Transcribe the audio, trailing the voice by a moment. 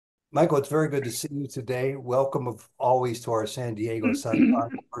Michael, it's very good to see you today. Welcome of always to our San Diego Sun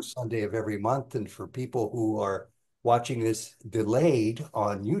Talk, first Sunday of every month. And for people who are watching this delayed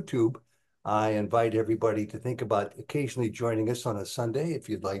on YouTube, I invite everybody to think about occasionally joining us on a Sunday, if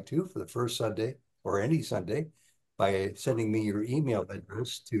you'd like to, for the first Sunday or any Sunday, by sending me your email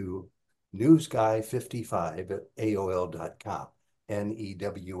address to newsguy55 at AOL.com,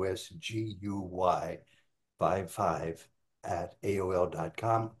 NEWSGUY 55 at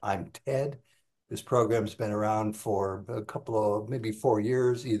AOL.com. I'm Ted. This program's been around for a couple of, maybe 4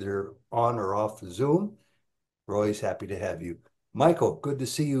 years, either on or off Zoom. We're always happy to have you. Michael, good to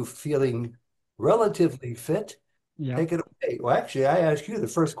see you feeling relatively fit. Yeah. Take it away. Well, actually, I ask you the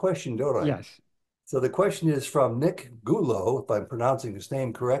first question, don't I? Yes. So the question is from Nick Gulo, if I'm pronouncing his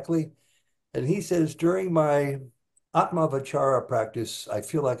name correctly. And he says, during my ātma-vicāra practice, I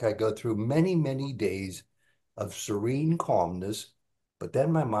feel like I go through many, many days of serene calmness, but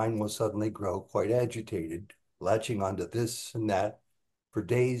then my mind will suddenly grow quite agitated, latching onto this and that for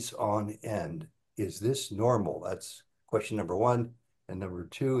days on end. Is this normal? That's question number one. And number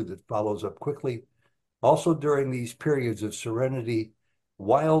two, that follows up quickly. Also, during these periods of serenity,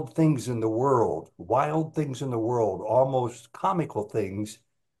 wild things in the world, almost comical things,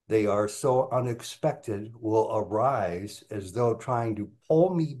 they are so unexpected, will arise as though trying to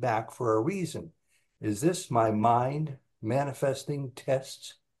pull me back for a reason. Is this my mind manifesting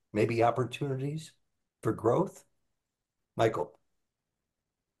tests, maybe opportunities for growth? Michael.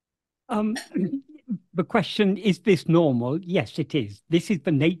 Um, the question, is this normal? Yes, it is. This is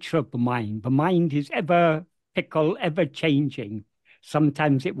the nature of the mind. The mind is ever fickle, ever changing.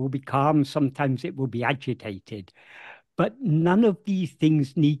 Sometimes it will be calm, sometimes it will be agitated. But none of these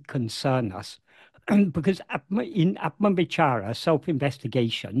things need concern us. Because in Atma-vicāra,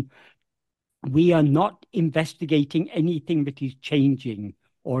 self-investigation, we are not investigating anything that is changing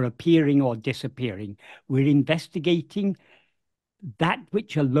or appearing or disappearing. We're investigating that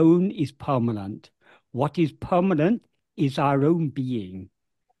which alone is permanent. What is permanent is our own being,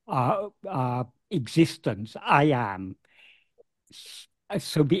 our existence. I am.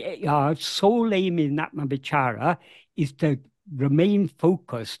 So our sole aim in Atma-vicāra is to remain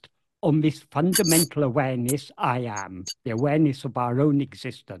focused on this fundamental awareness, I am, the awareness of our own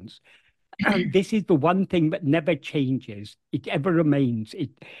existence. And this is the one thing that never changes. It ever remains.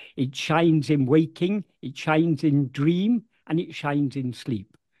 It shines in waking, it shines in dream, and it shines in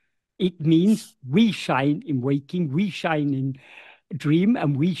sleep. It means we shine in waking, we shine in dream,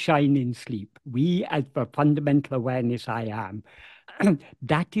 and we shine in sleep. We, as the fundamental awareness I am.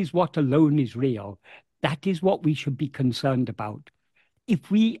 That is what alone is real. That is what we should be concerned about.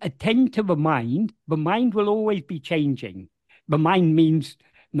 If we attend to the mind will always be changing. The mind means,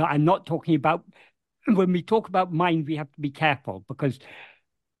 no, I'm not talking about, when we talk about mind, we have to be careful because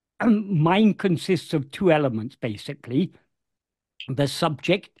mind consists of two elements, basically, the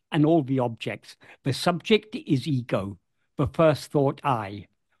subject and all the objects. The subject is ego, the first thought, I.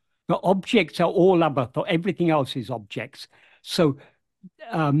 The objects are all other thought, everything else is objects. So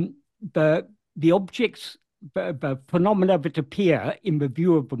um, the objects, the phenomena that appear in the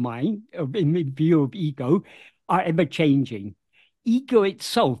view of the mind, in the view of ego, are ever changing. Ego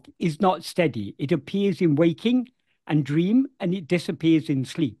itself is not steady. It appears in waking and dream, and it disappears in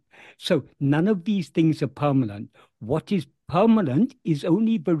sleep. So none of these things are permanent. What is permanent is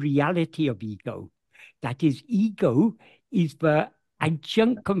only the reality of ego. That is, ego is the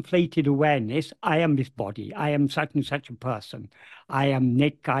adjunct conflated awareness. I am this body. I am such and such a person. I am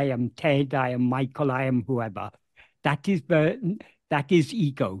Nick. I am Ted. I am Michael. I am whoever. That is that is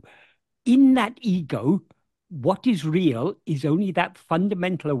ego. In that ego, what is real is only that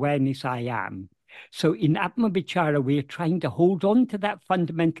fundamental awareness I am. So in Atma-vicāra, we are trying to hold on to that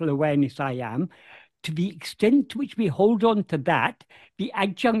fundamental awareness I am. To the extent to which we hold on to that, the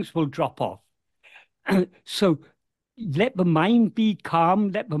adjuncts will drop off. So let the mind be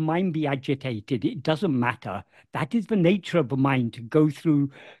calm, let the mind be agitated. It doesn't matter. That is the nature of the mind to go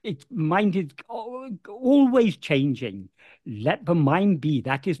through. Its mind is always changing. Let the mind be.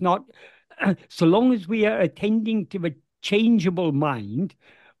 That is not, so long as we are attending to the changeable mind,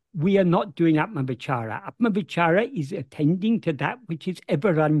 we are not doing Atma-vicāra. Atma-vicāra is attending to that which is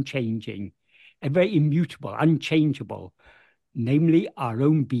ever unchanging, ever immutable, unchangeable, namely our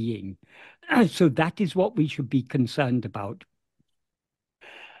own being. So that is what we should be concerned about.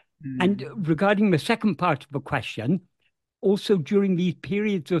 And regarding the second part of the question, also during these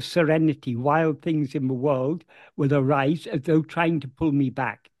periods of serenity, wild things in the world will arise as though trying to pull me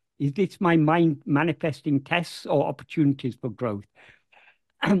back. Is this my mind manifesting tests or opportunities for growth?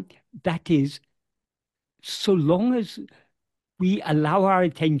 And that is, so long as we allow our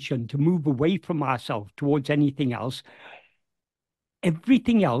attention to move away from ourselves towards anything else,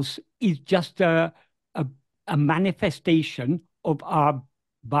 everything else is just a manifestation of our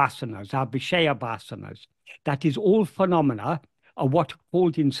vasanas, our Vishaya vasanas. That is, all phenomena are what are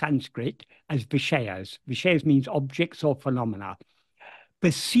called in Sanskrit as Vishayas. Vishayas means objects or phenomena.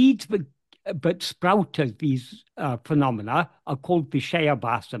 The seeds but sprout as these phenomena are called Vishaya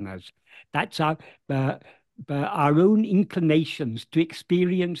vasanas. That's our own inclinations to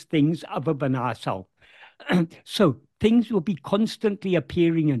experience things other than ourselves. So things will be constantly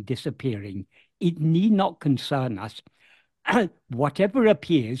appearing and disappearing. It need not concern us. Whatever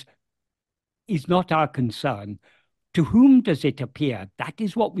appears is not our concern. To whom does it appear? That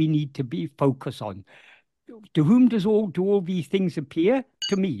is what we need to be focused on. To whom do all these things appear?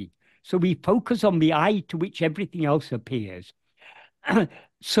 To me. So we focus on the I to which everything else appears.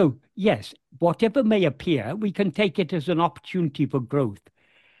 So yes, whatever may appear, we can take it as an opportunity for growth.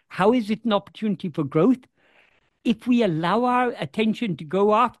 How is it an opportunity for growth? If we allow our attention to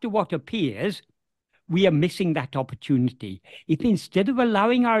go after what appears, we are missing that opportunity. If instead of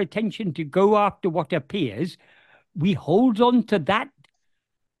allowing our attention to go after what appears, we hold on to that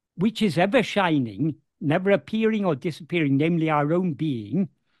which is ever shining, never appearing or disappearing, namely our own being,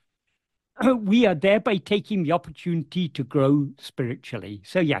 we are thereby taking the opportunity to grow spiritually.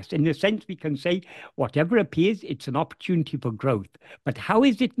 So yes, in a sense, we can say whatever appears, it's an opportunity for growth. But how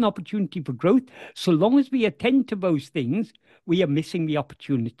is it an opportunity for growth? So long as we attend to those things, we are missing the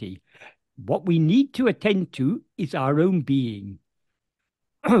opportunity. What we need to attend to is our own being.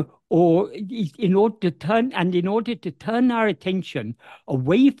 Or in order to turn our attention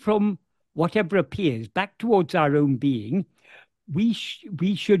away from whatever appears back towards our own being, we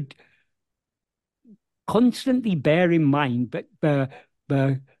should constantly bear in mind that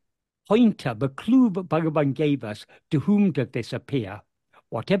the pointer, the clue that Bhagavan gave us, to whom does this appear?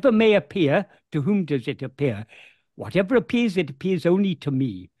 Whatever may appear, to whom does it appear? Whatever appears, it appears only to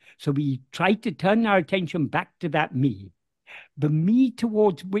me. So we try to turn our attention back to that me. The me to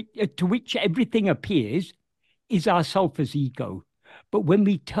which everything appears is ourself as ego. But when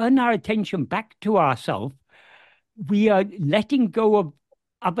we turn our attention back to ourself, we are letting go of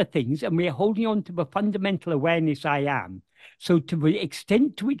other things and we're holding on to the fundamental awareness I am. So to the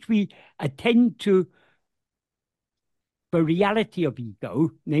extent to which we attend to the reality of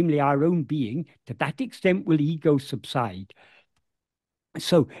ego, namely our own being, to that extent will ego subside.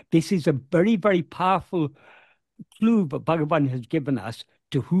 So this is a very, very powerful clue that Bhagavan has given us,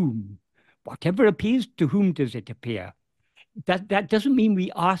 to whom. Whatever appears, to whom does it appear? That doesn't mean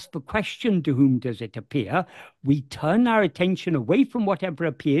we ask the question, to whom does it appear? We turn our attention away from whatever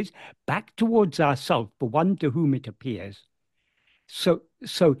appears back towards ourselves, the one to whom it appears. So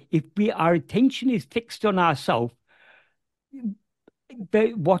if our attention is fixed on ourselves,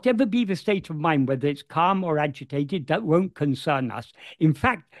 whatever be the state of mind, whether it's calm or agitated, that won't concern us. In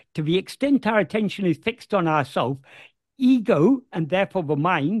fact, to the extent our attention is fixed on ourselves, ego and therefore the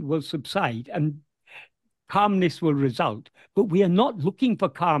mind will subside and calmness will result. But we are not looking for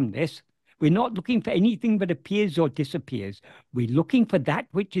calmness. We're not looking for anything that appears or disappears. We're looking for that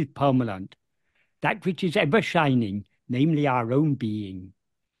which is permanent, that which is ever shining, namely our own being.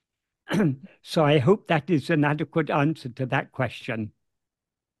 So I hope that is an adequate answer to that question.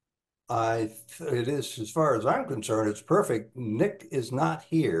 It is, as far as I'm concerned, it's perfect. Nick is not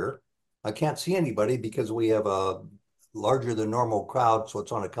here. I can't see anybody because we have a larger than normal crowd, so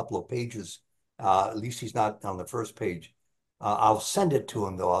it's on a couple of pages. At least he's not on the first page. I'll send it to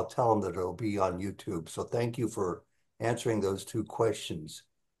him, though. I'll tell him that it'll be on YouTube. So thank you for answering those two questions.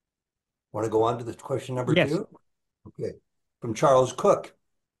 Want to go on to the question number Yes. two? Okay. From Charles Cook.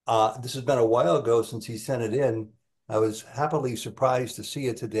 This has been a while ago since he sent it in. I was happily surprised to see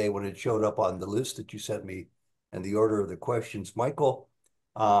it today when it showed up on the list that you sent me and the order of the questions. Michael,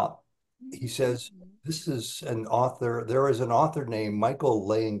 he says, this is an author. There is an author named Michael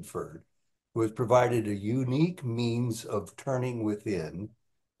Langford who has provided a unique means of turning within.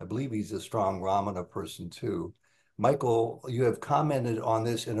 I believe he's a strong Ramana person too. Michael, you have commented on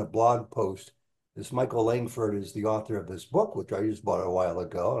this in a blog post. This Michael Langford is the author of this book, which I just bought a while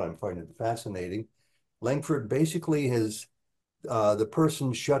ago, and I'm finding it fascinating. Langford basically has the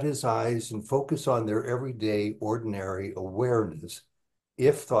person shut his eyes and focus on their everyday, ordinary awareness.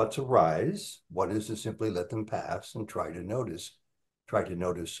 If thoughts arise, one is to simply let them pass and try to notice. Try to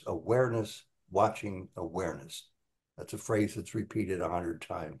notice awareness, watching awareness. That's a phrase that's repeated 100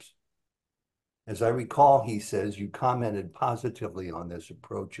 times. As I recall, he says, you commented positively on this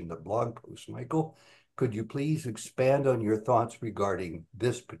approach in the blog post. Michael, could you please expand on your thoughts regarding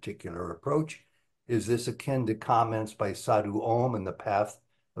this particular approach? Is this akin to comments by Sadhu Om in the Path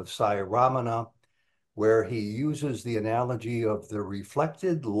of Sai Ramana, where he uses the analogy of the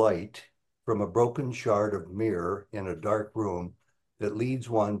reflected light from a broken shard of mirror in a dark room that leads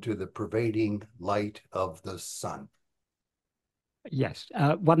one to the pervading light of the sun? Yes.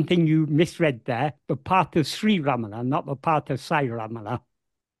 One thing you misread there, the path of Sri Ramana, not the path of Sai Ramana.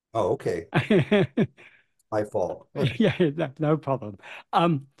 Oh, okay. My fault. Yeah, no problem.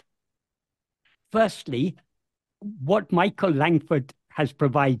 Firstly, what Michael Langford has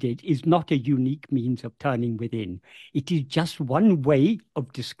provided is not a unique means of turning within. It is just one way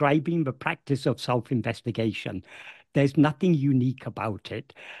of describing the practice of self-investigation. There's nothing unique about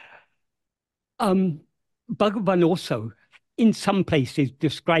it. Bhagavan also, in some places,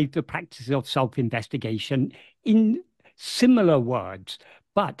 describes the practice of self-investigation in similar words,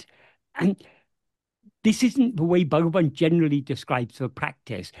 but and this isn't the way Bhagavan generally describes the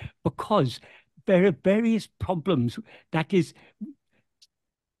practice, because there are various problems. That is,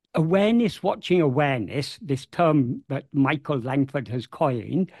 awareness watching awareness, this term that Michael Langford has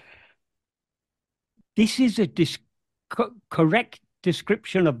coined, this is a correct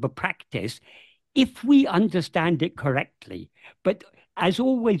description of the practice if we understand it correctly. But as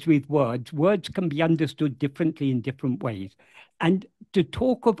always with words, words can be understood differently in different ways. And to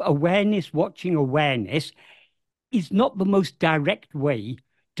talk of awareness watching awareness is not the most direct way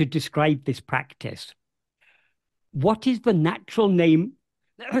to describe this practice. What is the natural name?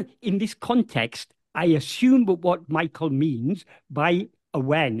 In this context, I assume that what Michael means by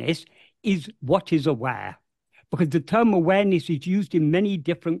awareness is what is aware, because the term awareness is used in many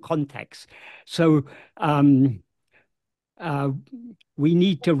different contexts. So we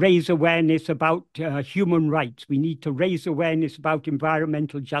need to raise awareness about human rights. We need to raise awareness about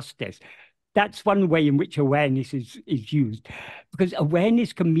environmental justice. That's one way in which awareness is used. Because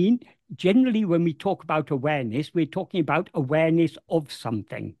awareness can mean, generally when we talk about awareness, we're talking about awareness of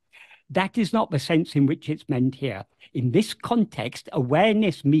something. That is not the sense in which it's meant here. In this context,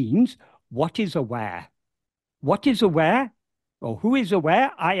 awareness means what is aware. What is aware? Or who is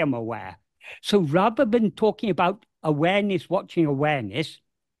aware? I am aware. So rather than talking about awareness watching awareness,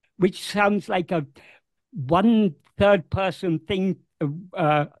 which sounds like a one third person thing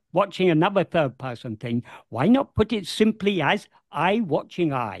watching another third person thing, why not put it simply as I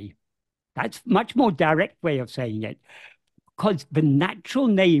watching I? That's much more direct way of saying it, because the natural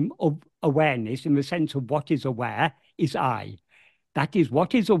name of awareness in the sense of what is aware is I. That is,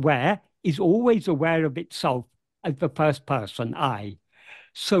 what is aware is always aware of itself as the first person, I.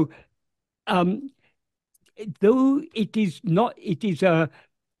 So though it is not, it is,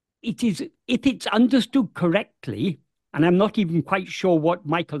 if it's understood correctly, and I'm not even quite sure what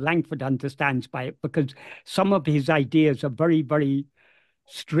Michael Langford understands by it, because some of his ideas are very, very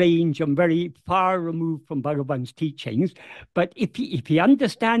strange and very far removed from Bhagavan's teachings. But if he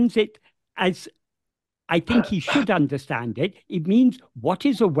understands it as I think he should understand it, it means what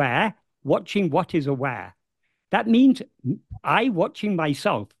is aware, watching what is aware. That means I watching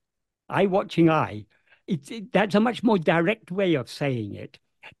myself, I watching I. That's a much more direct way of saying it.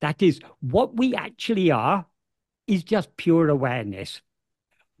 That is, what we actually are is just pure awareness.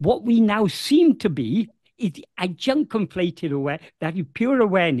 What we now seem to be is adjunct conflated aware. That is, pure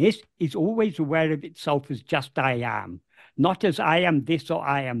awareness is always aware of itself as just I am, not as I am this or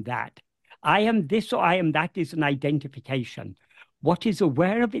I am that. I am this or I am that is an identification. What is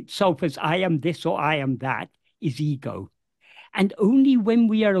aware of itself as I am this or I am that is ego. And only when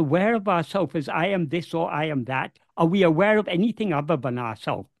we are aware of ourselves as I am this or I am that, are we aware of anything other than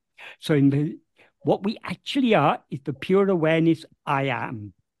ourselves. So what we actually are is the pure awareness I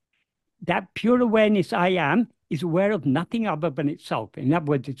am. That pure awareness I am is aware of nothing other than itself. In other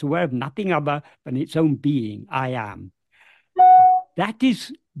words, it's aware of nothing other than its own being, I am. That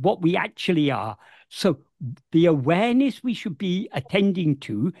is what we actually are. So the awareness we should be attending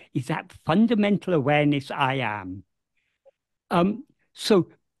to is that fundamental awareness I am. So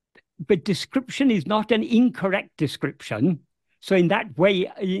the description is not an incorrect description. So in that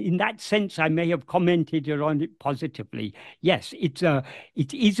way, in that sense, I may have commented on it positively. Yes, it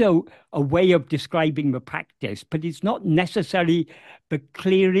is a way of describing the practice, but it's not necessarily the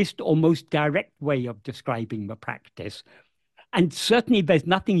clearest or most direct way of describing the practice. And certainly there's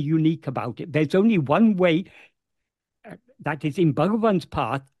nothing unique about it. There's only one way, that is in Bhagavan's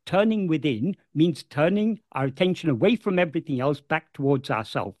path, turning within means turning our attention away from everything else back towards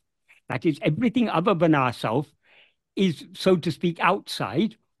ourself. That is, everything other than ourself is, so to speak,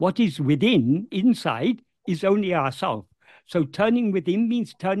 outside. What is within, inside, is only ourself. So turning within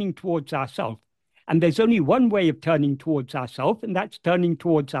means turning towards ourself. And there's only one way of turning towards ourself, and that's turning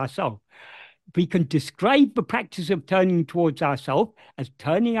towards ourself. we can describe the practice of turning towards ourselves as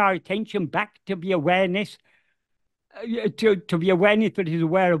turning our attention back to the awareness, to the awareness that is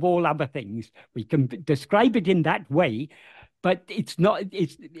aware of all other things. We can describe it in that way, but it's not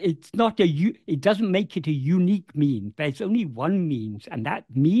it doesn't make it a unique means. There's only one means, and that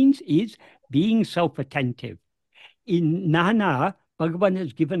means is being self-attentive. In Nana, Bhagavan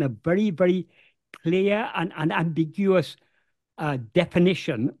has given a very, very clear and unambiguous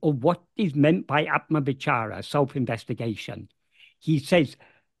definition of what is meant by ātma-vicāra, self-investigation. He says,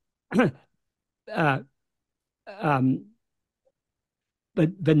 um,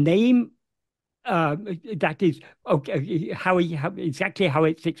 the name that is okay, exactly how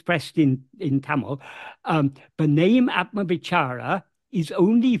it's expressed in Tamil. The name ātma-vicāra is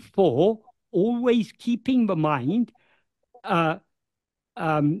only for always keeping the mind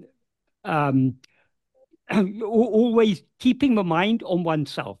always keeping the mind on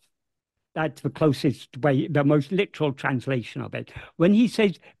oneself. That's the closest way, the most literal translation of it. When he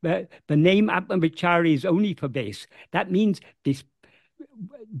says the name ātma-vicāra is only for this, that means this.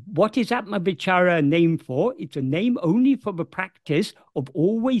 What is ātma-vicāra a name for? It's a name only for the practice of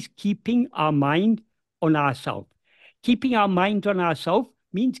always keeping our mind on ourselves. Keeping our mind on ourselves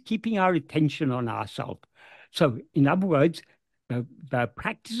means keeping our attention on ourselves. So, in other words, the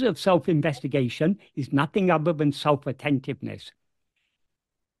practice of self-investigation is nothing other than self-attentiveness.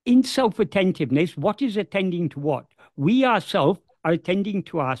 In self-attentiveness, what is attending to what? We ourselves are attending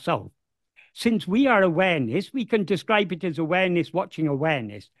to ourselves. Since we are awareness, we can describe it as awareness watching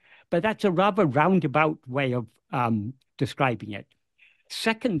awareness, but that's a rather roundabout way of describing it.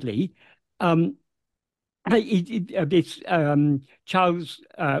 Secondly, Charles,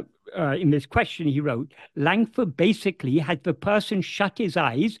 in this question he wrote, Langford basically had the person shut his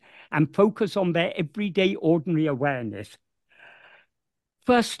eyes and focus on their everyday ordinary awareness.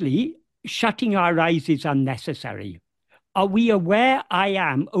 Firstly, shutting our eyes is unnecessary. Are we aware I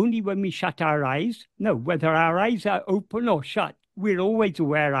am only when we shut our eyes? No, whether our eyes are open or shut, we're always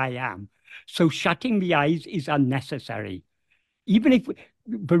aware I am. So shutting the eyes is unnecessary. Even if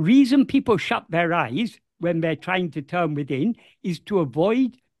the reason people shut their eyes when they're trying to turn within is to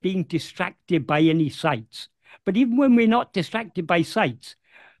avoid being distracted by any sights. But even when we're not distracted by sights,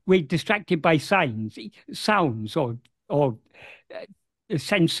 we're distracted by signs, sounds, or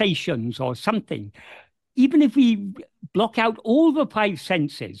sensations or something. Even if we block out all the five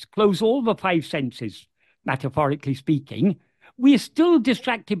senses, close all the five senses, metaphorically speaking, we are still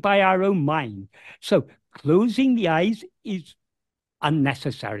distracted by our own mind. So closing the eyes is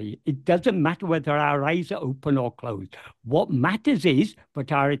unnecessary. It doesn't matter whether our eyes are open or closed. What matters is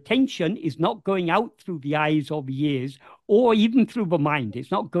that our attention is not going out through the eyes or the ears or even through the mind.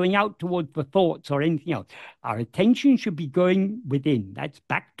 It's not going out towards the thoughts or anything else. Our attention should be going within. That's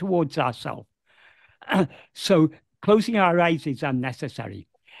back towards ourselves. So closing our eyes is unnecessary.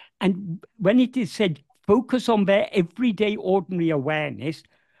 And when it is said, focus on their everyday ordinary awareness,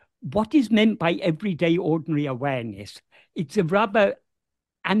 what is meant by everyday ordinary awareness? It's a rather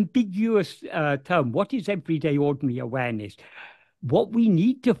ambiguous term. What is everyday ordinary awareness? What we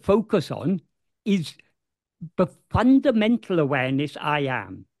need to focus on is the fundamental awareness I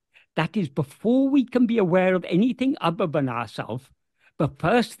am. That is, before we can be aware of anything other than ourselves, the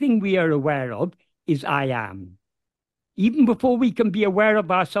first thing we are aware of is I am. Even before we can be aware of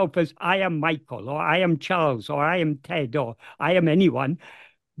ourselves as I am Michael, or I am Charles, or I am Ted, or I am anyone,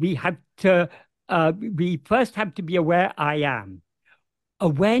 we first have to be aware I am.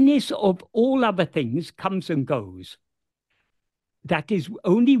 Awareness of all other things comes and goes. That is,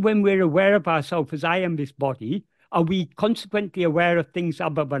 only when we're aware of ourselves as I am this body, are we consequently aware of things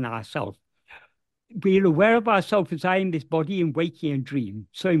other than ourselves. We're aware of ourselves as I am this body in waking and dream.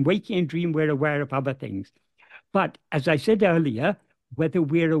 So in waking and dream, we're aware of other things. But as I said earlier, whether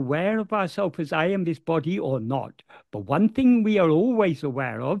we're aware of ourselves as I am this body or not, the one thing we are always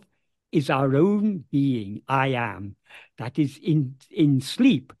aware of is our own being, I am. That is, in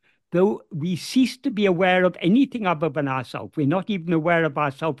sleep, though we cease to be aware of anything other than ourselves. We're not even aware of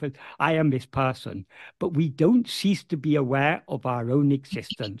ourselves as I am this person, but we don't cease to be aware of our own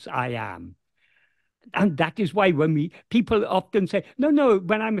existence, I am. And that is why when people often say, no,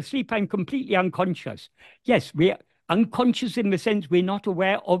 when I'm asleep, I'm completely unconscious. Yes, we're unconscious in the sense we're not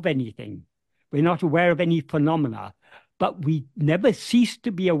aware of anything. We're not aware of any phenomena, but we never cease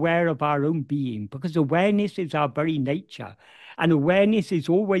to be aware of our own being because awareness is our very nature. And awareness is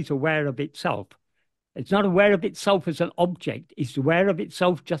always aware of itself. It's not aware of itself as an object. It's aware of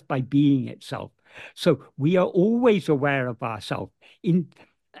itself just by being itself. So we are always aware of ourselves.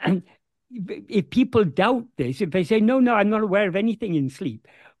 And if people doubt this, if they say, no, I'm not aware of anything in sleep,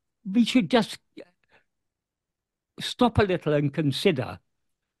 we should just stop a little and consider.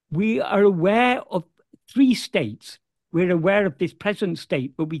 We are aware of three states. We're aware of this present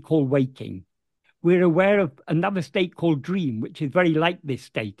state, what we call waking. We're aware of another state called dream, which is very like this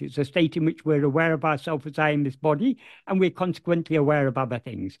state. It's a state in which we're aware of ourselves as I in this body, and we're consequently aware of other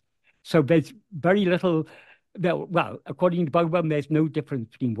things. So there's very little, well, according to Bhagavan, there's no difference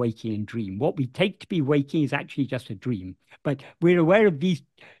between waking and dream. What we take to be waking is actually just a dream. But we're aware of these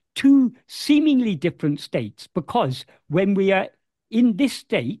two seemingly different states because when we are in this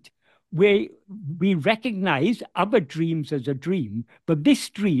state, we recognize other dreams as a dream, but this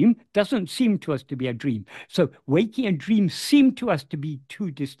dream doesn't seem to us to be a dream. So waking and dream seem to us to be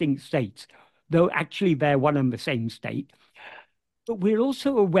two distinct states, though actually they're one and the same state. But we're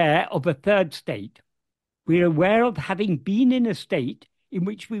also aware of a third state. We're aware of having been in a state in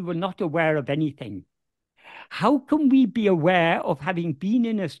which we were not aware of anything. How can we be aware of having been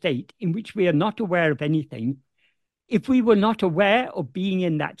in a state in which we are not aware of anything if we were not aware of being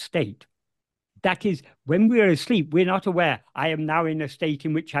in that state? That is, when we are asleep, we're not aware. I am now in a state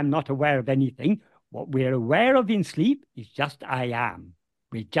in which I'm not aware of anything. What we're aware of in sleep is just I am.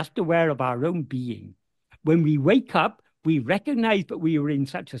 We're just aware of our own being. When we wake up, we recognize that we were in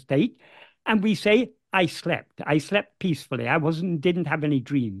such a state, and we say, I slept. I slept peacefully. Didn't have any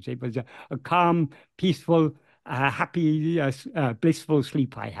dreams. It was a calm, peaceful, happy, blissful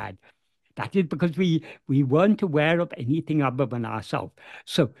sleep I had. That is because we weren't aware of anything other than ourselves.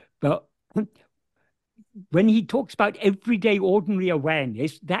 So when he talks about everyday ordinary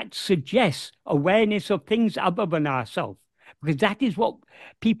awareness, that suggests awareness of things other than ourselves, because that is what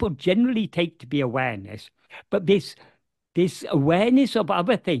people generally take to be awareness. But this awareness of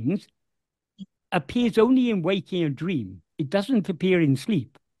other things appears only in waking and dream. It doesn't appear in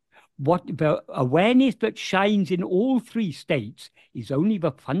sleep. What the awareness that shines in all three states is only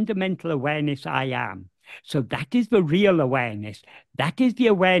the fundamental awareness I am. So that is the real awareness. That is the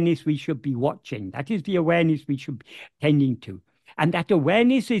awareness we should be watching. That is the awareness we should be tending to. And that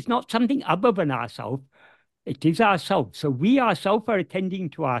awareness is not something other than ourselves. It is ourselves. So we ourselves are attending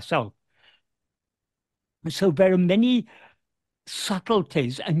to ourselves. So there are many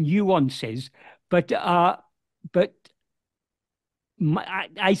subtleties and nuances, but I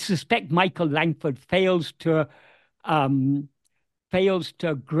suspect Michael Langford fails to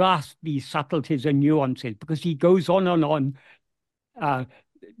grasp these subtleties and nuances because he goes on and on,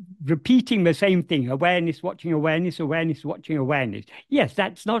 repeating the same thing: awareness, watching awareness, awareness, watching awareness. Yes,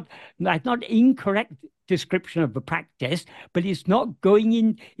 that's not incorrect description of the practice, but it's not going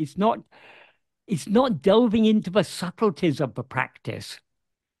in. It's not delving into the subtleties of the practice,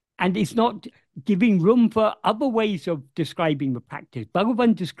 and it's not giving room for other ways of describing the practice.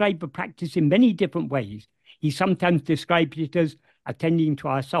 Bhagavan described the practice in many different ways. He sometimes described it as attending to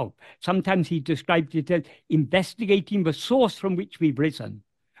ourselves. Sometimes he described it as investigating the source from which we've risen.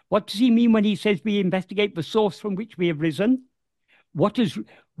 What does he mean when he says we investigate the source from which we have risen?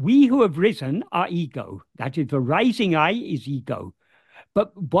 We who have risen are ego. That is, the rising I is ego.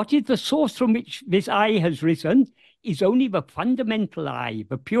 But what is the source from which this I has risen is only the fundamental I,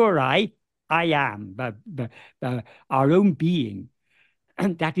 the pure I am, our own being.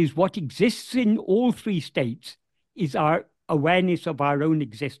 And that is what exists in all three states, is our awareness of our own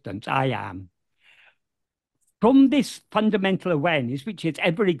existence, I am. From this fundamental awareness, which is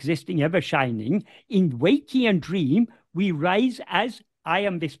ever existing, ever shining, in waking and dream, we rise as I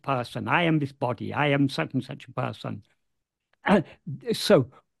am this person, I am this body, I am such and such a person. So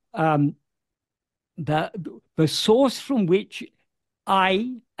the source from which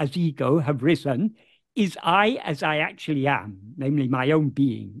I, as ego, have risen is I as I actually am, namely my own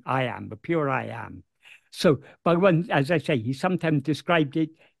being. I am, the pure I am. So Bhagavan, as I say, he sometimes described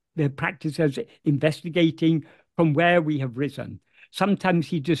the practice as investigating from where we have risen. Sometimes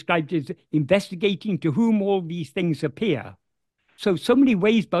he described it as investigating to whom all these things appear. So many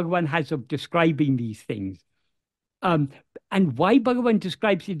ways Bhagavan has of describing these things. And why Bhagavan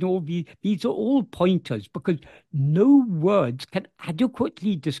describes it in all these are all pointers, because no words can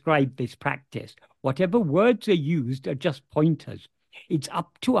adequately describe this practice. Whatever words are used are just pointers. It's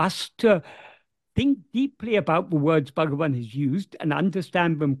up to us to think deeply about the words Bhagavan has used and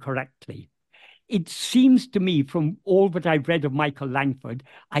understand them correctly. It seems to me, from all that I've read of Michael Langford,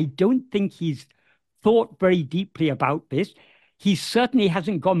 I don't think he's thought very deeply about this. He certainly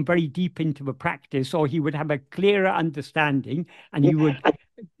hasn't gone very deep into the practice, or he would have a clearer understanding, and he would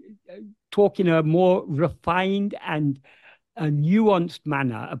talk in a more refined and a nuanced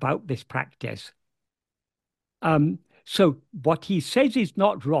manner about this practice. So what he says is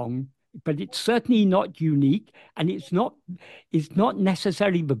not wrong, but it's certainly not unique, and it's not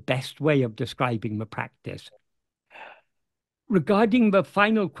necessarily the best way of describing the practice. Regarding the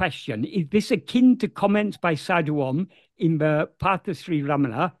final question, is this akin to comments by Sadhu Om in the Pathasri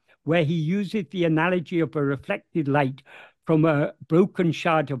Ramana, where he uses the analogy of a reflected light from a broken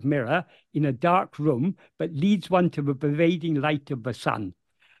shard of mirror in a dark room, but leads one to the pervading light of the sun?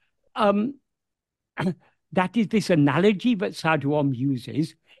 That is, this analogy that Sadhu Om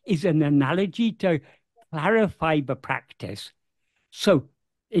uses is an analogy to clarify the practice. So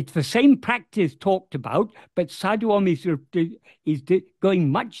it's the same practice talked about, but Sadhu Om is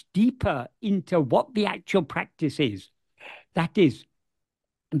going much deeper into what the actual practice is. That is,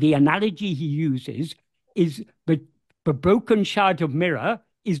 the analogy he uses is the broken shard of mirror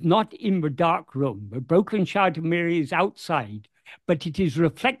is not in the dark room. The broken shard of mirror is outside, but it is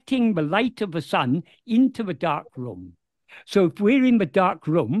reflecting the light of the sun into the dark room. So if we're in the dark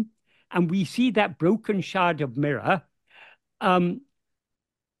room and we see that broken shard of mirror, sorry,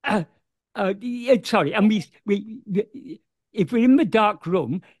 and if we're in the dark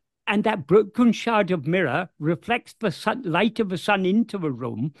room and that broken shard of mirror reflects the light of the sun into the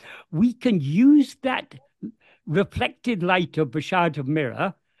room, we can use that reflected light of the shard of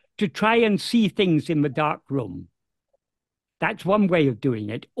mirror to try and see things in the dark room. That's one way of doing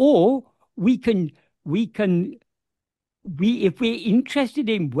it. Or if we're interested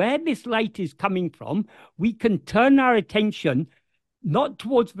in where this light is coming from, we can turn our attention not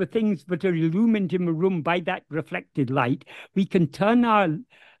towards the things that are illumined in the room by that reflected light. We can turn our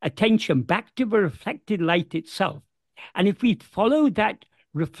attention back to the reflected light itself. And if we follow that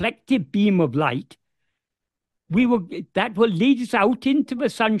reflective beam of light, that will lead us out into the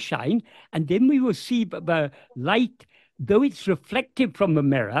sunshine, and then we will see the light, though it's reflective from the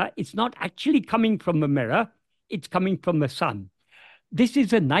mirror, it's not actually coming from the mirror, it's coming from the sun. This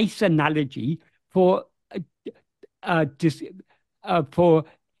is a nice analogy for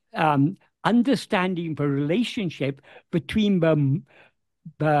understanding the relationship between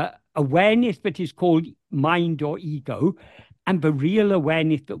the awareness that is called mind or ego and the real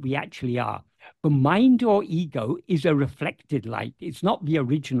awareness that we actually are. The mind or ego is a reflected light. It's not the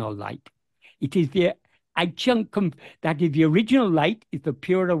original light. It is the adjunct, that is the original light is the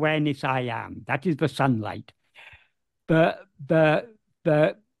pure awareness I am. That is the sunlight. The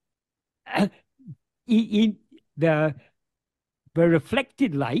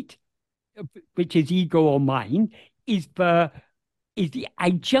reflected light, which is ego or mind, is the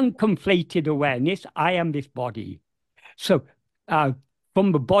adjunct conflated awareness, I am this body. So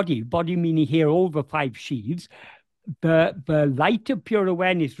from the body meaning here all the five sheaths, the light of pure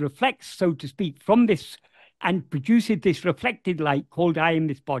awareness reflects, so to speak, from this and produces this reflected light called I am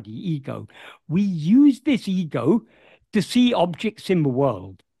this body, ego. We use this ego to see objects in the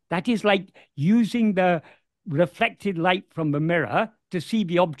world. That is like using the reflected light from the mirror to see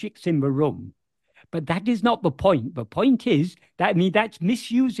the objects in the room. But that is not the point. The point is that, that's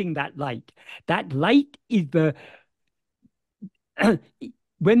misusing that light. That light is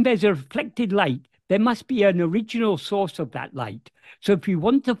when there's a reflected light, there must be an original source of that light. So if we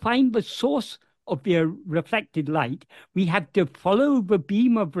want to find the source of the reflected light, we have to follow the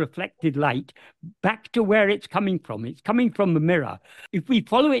beam of reflected light back to where it's coming from. It's coming from the mirror. If we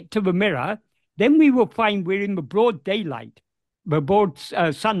follow it to the mirror, then we will find we're in the broad daylight, the broad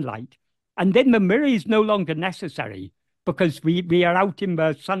sunlight. And then the mirror is no longer necessary because we are out in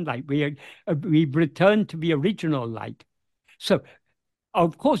the sunlight. We've returned to the original light. So,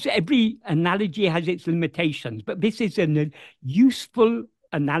 of course, every analogy has its limitations, but this is a useful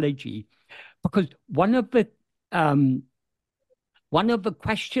analogy because one of the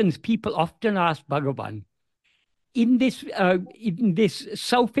questions people often ask Bhagavan in this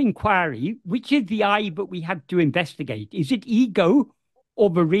self-inquiry, which is the I that we have to investigate? Is it ego or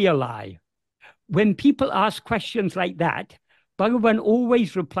the real I? When people ask questions like that, Bhagavan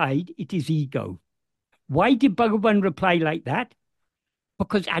always replied, it is ego. Why did Bhagavan reply like that?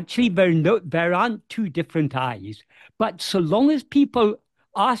 Because actually there aren't two different eyes. But so long as people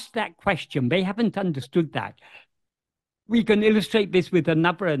ask that question, they haven't understood that. We can illustrate this with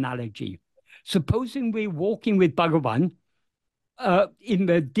another analogy. Supposing we're walking with Bhagavan in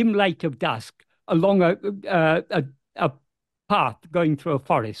the dim light of dusk along a path going through a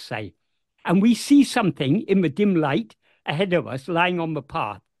forest, say, and we see something in the dim light ahead of us lying on the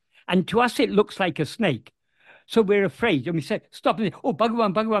path. And to us, it looks like a snake. So we're afraid. And we say, stop. Oh,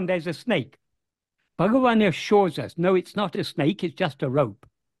 Bhagavan, Bhagavan, there's a snake. Bhagavan assures us, no, it's not a snake. It's just a rope.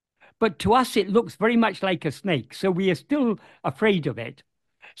 But to us, it looks very much like a snake. So we are still afraid of it.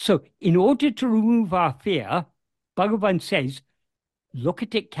 So in order to remove our fear, Bhagavan says, look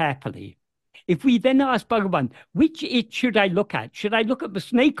at it carefully. If we then ask Bhagavan, which it should I look at? Should I look at the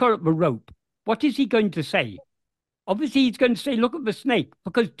snake or at the rope? What is he going to say? Obviously, he's going to say, look at the snake,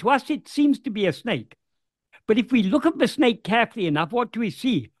 because to us it seems to be a snake. But if we look at the snake carefully enough, what do we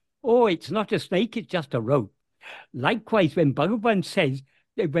see? Oh, it's not a snake, it's just a rope. Likewise, when Bhagavan says,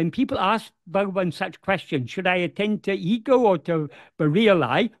 when people ask Bhagavan such questions, should I attend to ego or to the real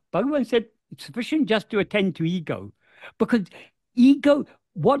I? Bhagavan said, it's sufficient just to attend to ego. Because ego,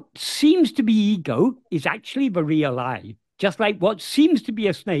 what seems to be ego is actually the real I. Just like what seems to be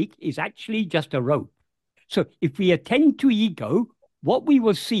a snake is actually just a rope. So if we attend to ego, what we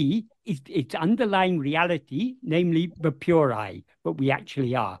will see is its underlying reality, namely the pure I, what we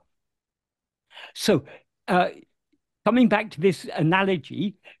actually are. So coming back to this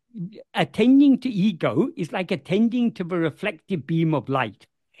analogy, attending to ego is like attending to the reflective beam of light.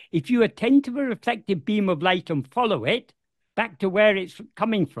 If you attend to the reflective beam of light and follow it back to where it's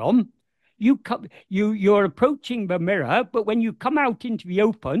coming from, you're approaching the mirror, but when you come out into the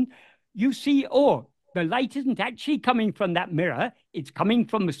open, you see, oh, the light isn't actually coming from that mirror, it's coming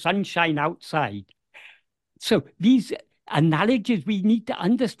from the sunshine outside. So these analogies, we need to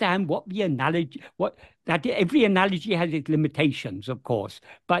understand what the analogy, that every analogy has its limitations, of course,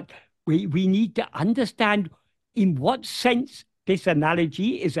 but we need to understand in what sense this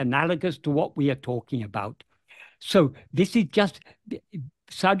analogy is analogous to what we are talking about. So this is just,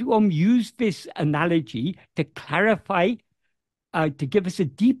 Sadhu Om used this analogy to clarify, to give us a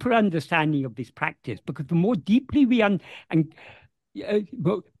deeper understanding of this practice, because the more deeply we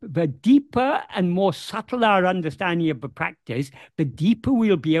the deeper and more subtle our understanding of the practice, the deeper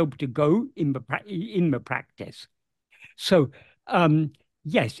we'll be able to go in the practice. So,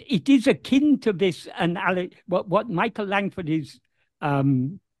 yes, it is akin to this analogy. What Michael Langford is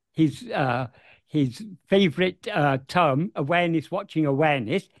his favorite term, awareness watching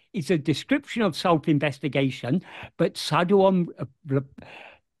awareness, is a description of self-investigation, but Sadhu Om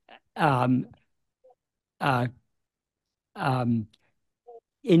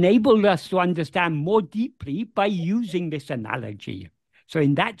enabled us to understand more deeply by using this analogy. So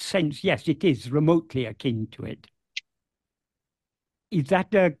in that sense, yes, it is remotely akin to it. Is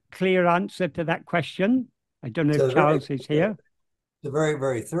that a clear answer to that question? I don't know if Charles is here. It's a very,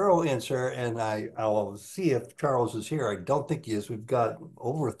 very thorough answer, and I'll see if Charles is here. I don't think he is. We've got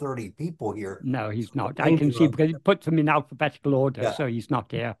over 30 people here. No, he's not. I can see because it puts them in alphabetical order, yeah. So he's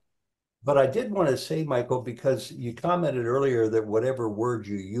not here. But I did want to say, Michael, because you commented earlier that whatever words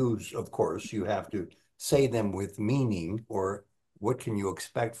you use, of course, you have to say them with meaning, or what can you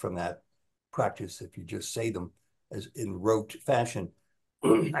expect from that practice if you just say them as in rote fashion?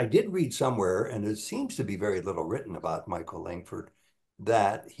 I did read somewhere, and it seems to be very little written about Michael Langford,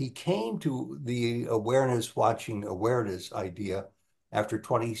 that he came to the awareness watching awareness idea after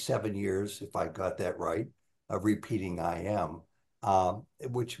 27 years, if I got that right, of repeating I am.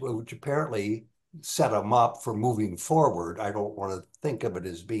 Which apparently set him up for moving forward. I don't want to think of it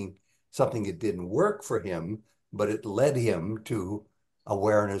as being something that didn't work for him, but it led him to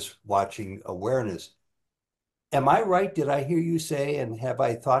awareness, watching awareness. Am I right? Did I hear you say, and have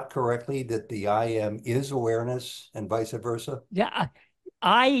I thought correctly, that the I am is awareness and vice versa? Yeah,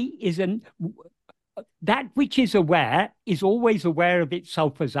 I isn't, that which is aware is always aware of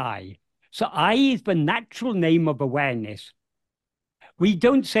itself as I. So I is the natural name of awareness. We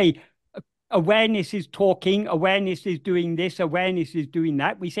don't say awareness is talking, awareness is doing this, awareness is doing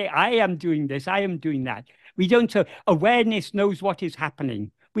that. We say, I am doing this, I am doing that. We don't say awareness knows what is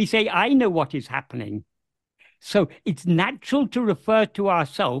happening. We say, I know what is happening. So it's natural to refer to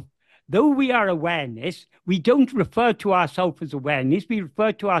ourselves. Though we are awareness, we don't refer to ourselves as awareness, we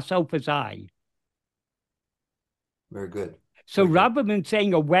refer to ourselves as I. Very good. So rather than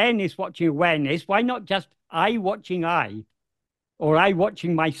saying awareness watching awareness, why not just I watching I? Or I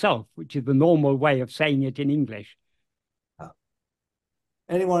watching myself, which is the normal way of saying it in English.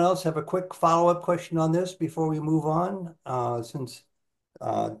 Anyone else have a quick follow-up question on this before we move on? Since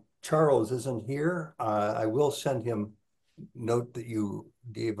Charles isn't here, I will send him note that you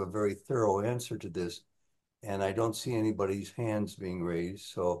gave a very thorough answer to this, and I don't see anybody's hands being raised,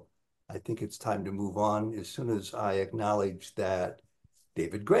 so I think it's time to move on. As soon as I acknowledge that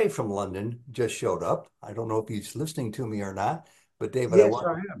David Gray from London just showed up. I don't know if he's listening to me or not, but David, yes,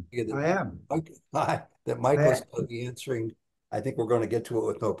 I am. That Michael's going to be answering. I think we're going to get to it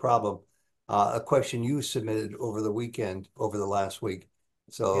with no problem. A question you submitted over the weekend, over the last week.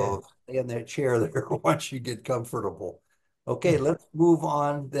 So stay in that chair there once you get comfortable. Okay, let's move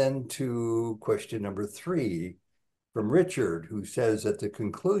on then to question number 3 from Richard, who says at the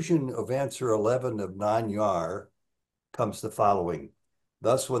conclusion of answer 11 of Nanyar comes the following.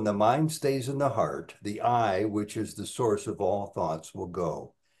 Thus, when the mind stays in the heart, the I, which is the source of all thoughts, will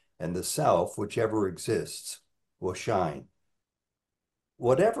go, and the self, whichever exists, will shine.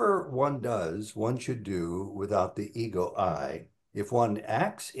 Whatever one does, one should do without the ego I. If one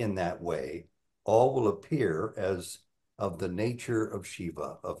acts in that way, all will appear as of the nature of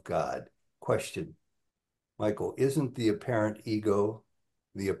Shiva, of God. Question, Michael, isn't the apparent ego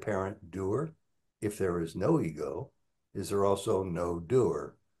the apparent doer? If there is no ego, is there also no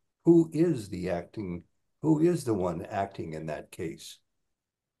doer? Who is the one acting in that case?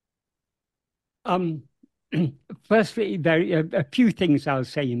 Um, Firstly, there are a few things I'll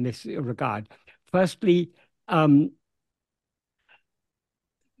say in this regard. Firstly,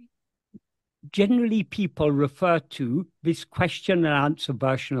 generally people refer to this question and answer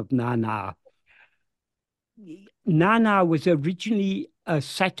version of Nana. Nana was originally a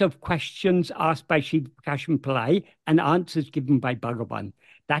set of questions asked by Shiva Prakasham Pillai and answers given by Bhagavan.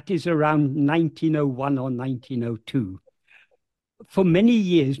 That is around 1901 or 1902. For many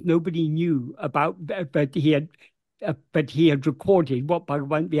years, nobody knew about, but he had recorded what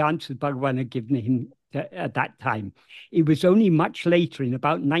Bhagavan, the answers Bhagavan had given him at that time. It was only much later, in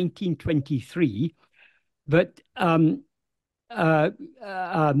about 1923, that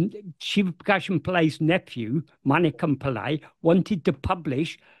Shiva Prakasham Pillai's nephew, Manikam Pillai, wanted to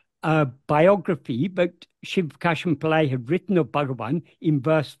publish a biography that Shiva Prakasham Pillai had written of Bhagavan in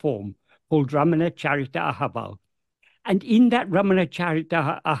verse form, called Ramana Charita Ahaval. And in that Ramana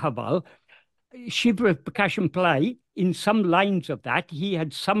Charita Ahaval, Shiva Prakasham Pillai, in some lines of that, he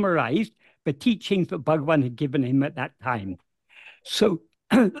had summarized the teachings that Bhagavan had given him at that time. So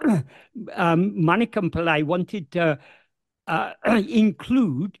Manikam Pillai wanted to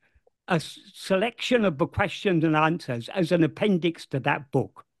include a selection of the questions and answers as an appendix to that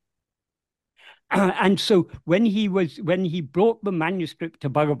book. And so when he brought the manuscript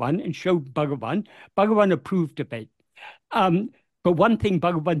to Bhagavan and showed Bhagavan, Bhagavan approved of it. But one thing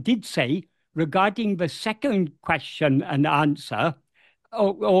Bhagavan did say regarding the second question and answer,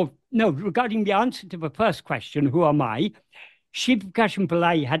 or no, regarding the answer to the first question, who am I? Shiva Prakasham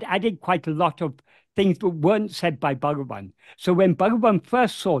Pillai had added quite a lot of things that weren't said by Bhagavan. So when Bhagavan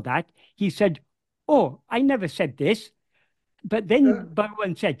first saw that, he said, "Oh, I never said this." But then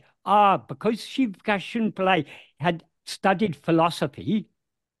Bhagavan said, because Shiva Prakasham Pillai had studied philosophy,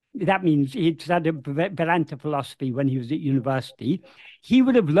 that means he'd studied Vedanta philosophy when he was at university, he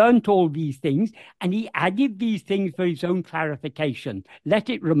would have learnt all these things, and he added these things for his own clarification. Let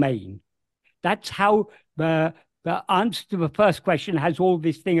it remain. That's how the answer to the first question has all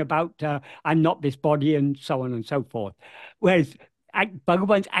this thing about I'm not this body and so on and so forth. Whereas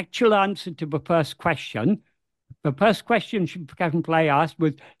Bhagavan's actual answer to the first question Shiva Prakasham Pillai asked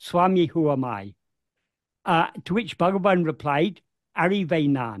was, Swami, who am I? To which Bhagavan replied,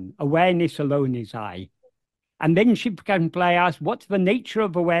 Arivenan, awareness alone is I. And then Shiva Prakasham Pillai asked, what's the nature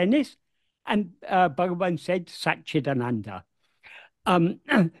of awareness? And Bhagavan said, Satchidananda.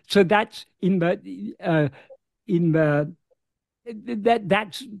 So that's that's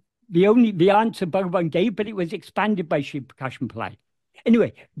the answer Bhagavan gave, but it was expanded by Shiva Prakasham Pillai.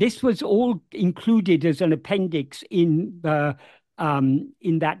 Anyway, this was all included as an appendix in that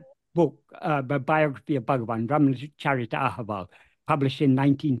book, the biography of Bhagavan, Ramana Charita Ahaval, published in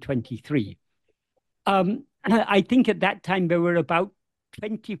 1923. I think at that time there were about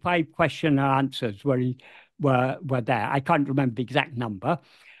 25 question and answers were there. I can't remember the exact number,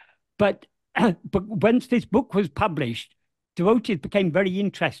 but once this book was published, devotees became very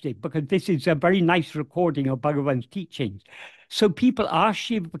interested because this is a very nice recording of Bhagavan's teachings. So people asked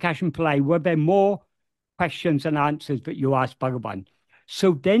Shiva Prakasham Pillai, were there more questions and answers that you asked Bhagavan?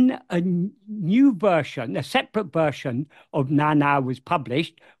 So then a new version, a separate version of Nana was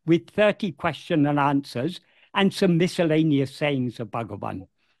published with 30 question and answers and some miscellaneous sayings of Bhagavan.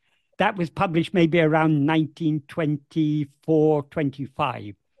 That was published maybe around 1924,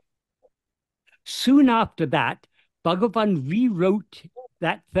 25. Soon after that, Bhagavan rewrote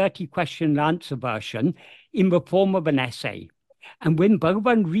that 30 question and answer version in the form of an essay. And when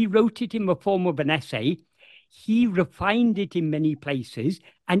Bhagavan rewrote it in the form of an essay, he refined it in many places,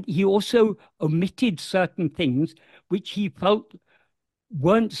 and he also omitted certain things which he felt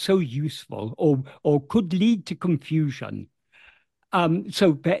weren't so useful or could lead to confusion.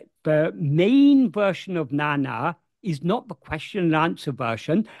 So the main version of Nana is not the question and answer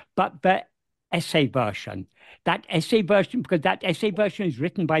version, but the essay version. That essay version, because that essay version is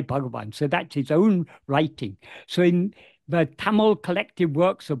written by Bhagavan, so that's his own writing. So in the Tamil collective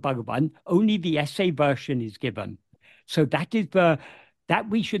works of Bhagavan, only the essay version is given. So that is that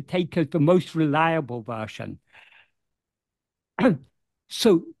we should take as the most reliable version.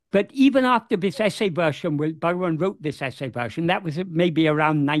 But even after this essay version, Bhagavan wrote this essay version, that was maybe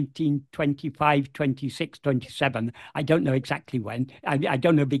around 1925, 26, 27. I don't know exactly when. I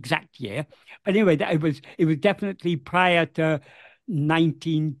don't know the exact year. But anyway, it was definitely prior to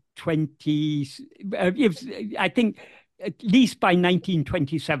 1920s. I think at least by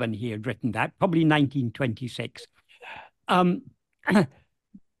 1927 he had written that, probably 1926.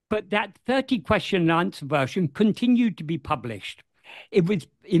 But that 30 question and answer version continued to be published. It was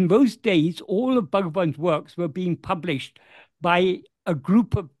in those days, all of Bhagavan's works were being published by a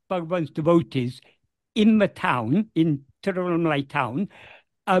group of Bhagavan's devotees in the town, in Tiruvannamalai town.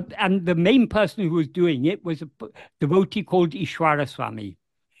 And the main person who was doing it was a devotee called Ishwara Swami.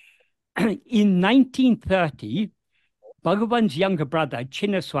 In 1930, Bhagavan's younger brother,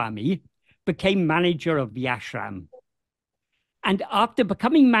 Chinnaswamy, became manager of the ashram. And after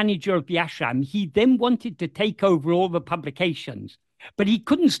becoming manager of the ashram, he then wanted to take over all the publications, but he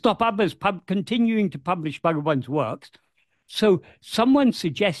couldn't stop others continuing to publish Bhagavan's works. So someone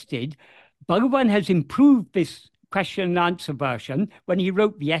suggested Bhagavan has improved this question and answer version when he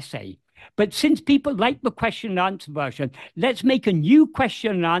wrote the essay. But since people like the question and answer version, let's make a new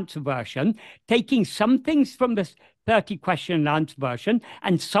question and answer version, taking some things from the 30 question and answer version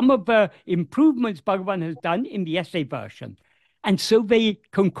and some of the improvements Bhagavan has done in the essay version. And so they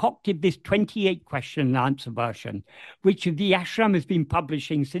concocted this 28 question and answer version, which the ashram has been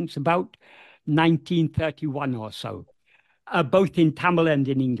publishing since about 1931 or so, both in Tamil and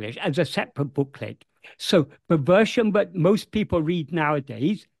in English as a separate booklet. So the version that most people read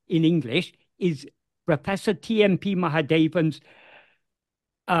nowadays in English is Professor T.M.P. Mahadevan's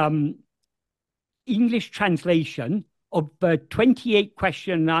English translation of the 28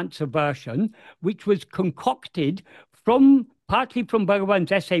 question and answer version, which was concocted partly from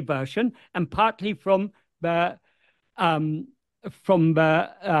Bhagavan's essay version and partly from the 30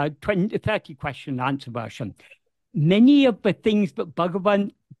 question and answer version. Many of the things that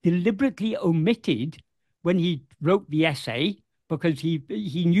Bhagavan deliberately omitted when he wrote the essay, because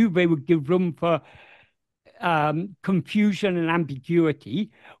he knew they would give room for confusion and ambiguity,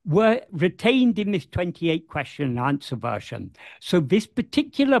 were retained in this 28 question and answer version. So this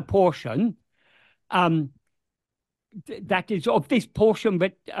particular portion, that is of this portion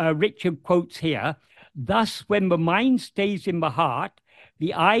that Richard quotes here, thus when the mind stays in the heart,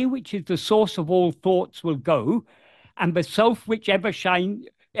 the I, which is the source of all thoughts, will go, and the self which ever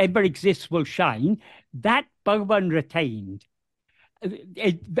exists will shine. That Bhagavan retained.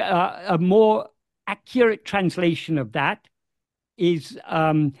 A more accurate translation of that is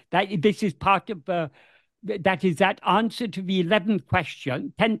that this is part of that answer to the 11th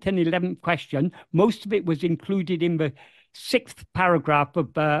question, 10th and 11th question. Most of it was included in the 6th paragraph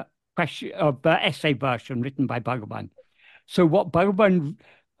of the essay version written by Bhagavan. So what Bhagavan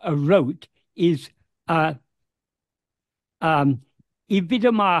wrote is Ividamaha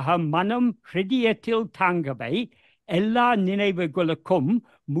manam hridiyatil tangave ella ninevegulakum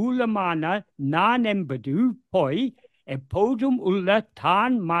moolamana nanembadu poi epodum ulla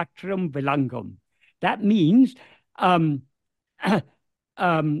tan matram vilangum. That means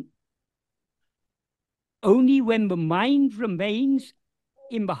only when the mind remains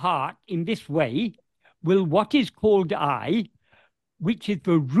in the heart in this way will what is called I, which is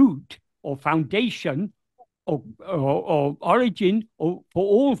the root or foundation or origin for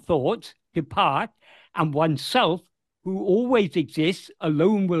all thoughts, depart, and oneself, who always exists,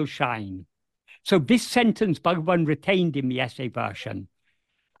 alone will shine. So this sentence Bhagavan retained in the essay version.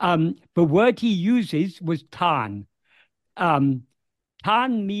 The word he uses was tan. Tan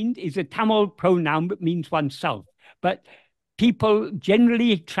is a Tamil pronoun that means oneself, but people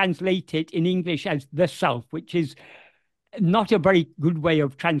generally translate it in English as the self, which is not a very good way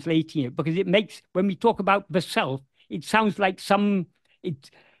of translating it, because it makes, when we talk about the self, it sounds like something.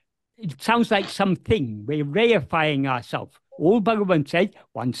 We're reifying ourselves. All Bhagavan said,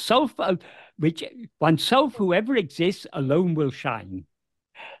 oneself, whoever exists, alone will shine.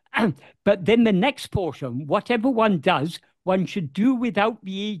 But then the next portion, whatever one does, one should do without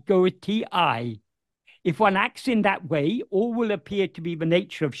the egoity I. If one acts in that way, all will appear to be the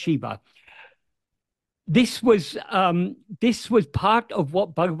nature of Shiva. This was part of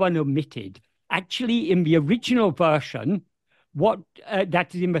what Bhagavan omitted. Actually, in the original version, that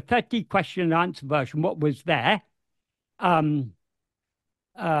is in the 30 question and answer version, what was there? Wait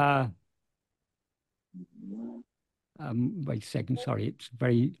a second, sorry, it's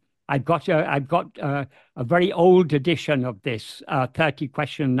very. I've got a very old edition of this 30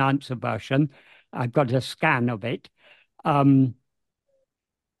 question and answer version. I've got a scan of it.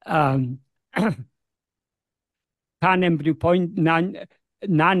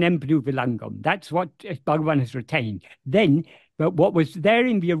 nanembdu vilangam. That's what Bhagavan has retained. Then, but what was there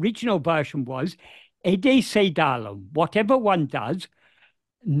in the original version was Ede Sedalam, whatever one does,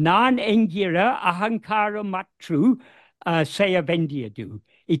 nan engira ahankara matru seyavendiadu.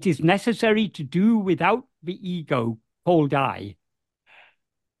 It is necessary to do without the ego called I.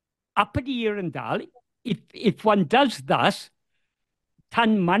 Apadirandal, if one does thus,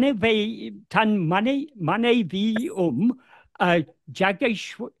 tan mane vi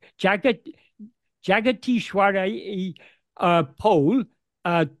jagatishwara pole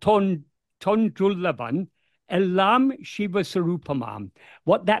ton drullavan elam shiva sarupamam.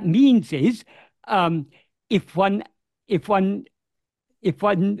 What that means is, if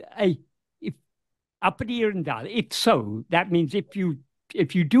apadirandal, if so, that means if you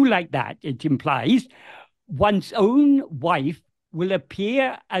do like that, it implies one's own wife will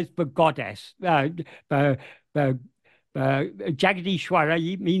appear as the goddess.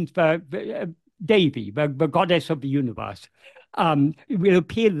 Jagadishwara means the Devi, the goddess of the universe. Will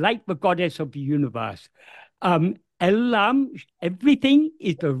appear like the goddess of the universe. Elam, everything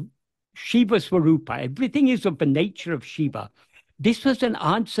is the Shiva Swarupa. Everything is of the nature of Shiva. This was an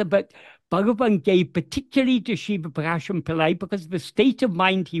answer that Bhagavan gave particularly to Shiva Prakasham Pillai because of the state of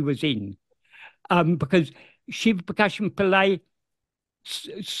mind he was in. Because Shiva Prakasham Pillai,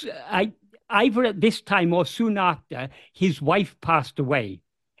 either at this time or soon after, his wife passed away.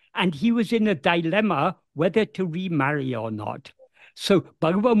 And he was in a dilemma whether to remarry or not. So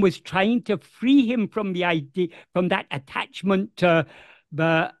Bhagavan was trying to free him from the idea, from that attachment to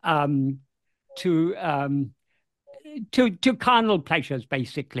the to carnal pleasures,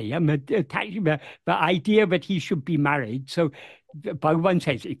 basically, and the idea that he should be married. So Bhagavan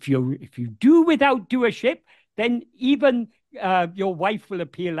says, if you do without doership, then even your wife will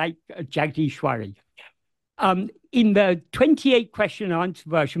appear like Jagdishwari. In the 28 question and answer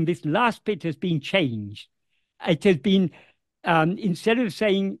version, this last bit has been changed. It has been, instead of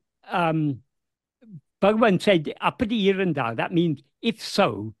saying, Bhagavan said, apadi iranda, that means if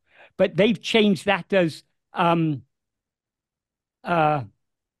so, but they've changed that as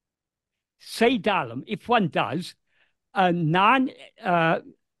say dalam, if one does,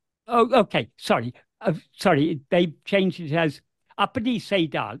 sorry, they changed it as apadi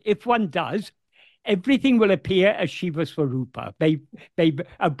sedal. If one does, everything will appear as Shiva Swarupa. They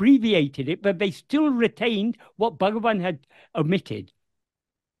abbreviated it, but they still retained what Bhagavan had omitted.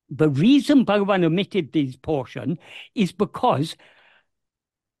 The reason Bhagavan omitted this portion is because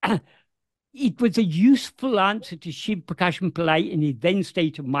it was a useful answer to Shiva Prakasham Pillai in his then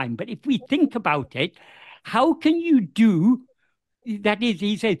state of mind. But if we think about it, how can you do, that is,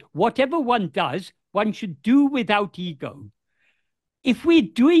 he said, whatever one does, one should do without ego. If we're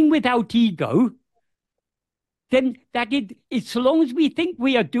doing without ego, then that is, so long as we think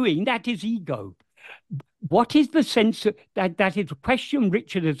we are doing, that is ego. What is the sense of, that is the question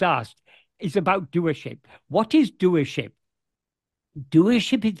Richard has asked, is about doership. What is doership?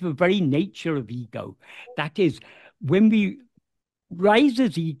 Doership is the very nature of ego. That is, when we rise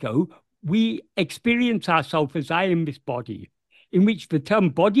as ego, we experience ourselves as I am this body, in which the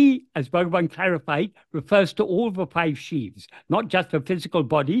term body, as Bhagavan clarified, refers to all the five sheaths, not just the physical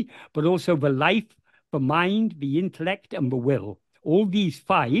body, but also the life, the mind, the intellect, and the will. All these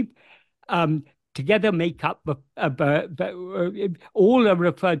five together make up, all are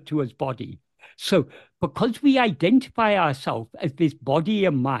referred to as body. So because we identify ourselves as this body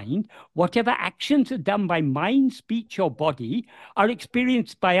and mind, whatever actions are done by mind, speech, or body are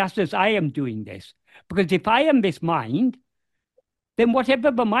experienced by us as I am doing this. Because if I am this mind, then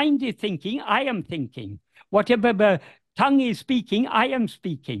whatever the mind is thinking, I am thinking. Whatever the tongue is speaking, I am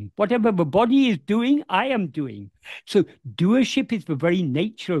speaking. Whatever the body is doing, I am doing. So doership is the very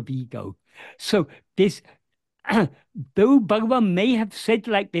nature of ego. So this, though Bhagavan may have said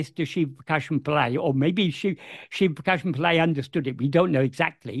like this to Shiva Prakasham Pillai, or maybe Shiva Prakasham Pillai understood it, we don't know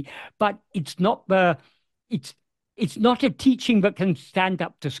exactly, but it's not a teaching that can stand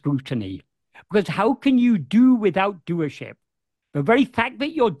up to scrutiny. Because how can you do without doership? The very fact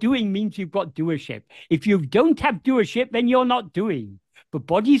that you're doing means you've got doership. If you don't have doership, then you're not doing. But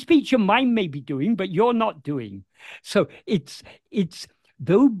body, speech, and mind may be doing, but you're not doing. So it's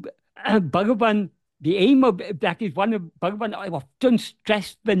though Bhagavan, the aim of that is one of Bhagavan, I often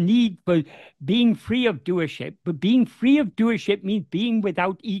stressed the need for being free of doership, but being free of doership means being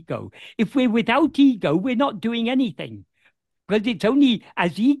without ego. If we're without ego, we're not doing anything. Because it's only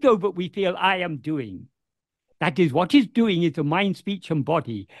as ego that we feel I am doing. That is, what is doing is the mind, speech, and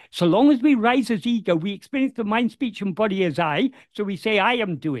body. So long as we rise as ego, we experience the mind, speech, and body as I, so we say, I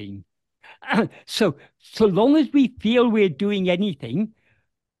am doing. So long as we feel we're doing anything,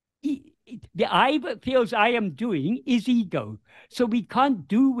 The I that feels I am doing is ego. So we can't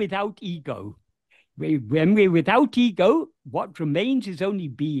do without ego. When we're without ego, what remains is only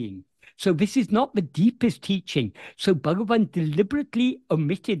being. So this is not the deepest teaching. So Bhagavan deliberately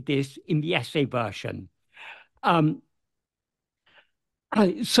omitted this in the essay version. Um,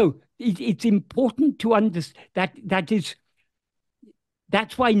 so it's important to understand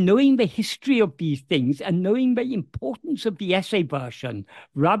that's why knowing the history of these things and knowing the importance of the essay version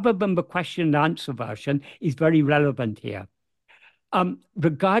rather than the question and answer version is very relevant here.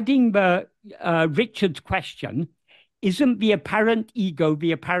 Regarding the Richard's question, isn't the apparent ego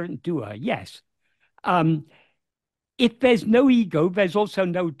the apparent doer? Yes. Um, if there's no ego, there's also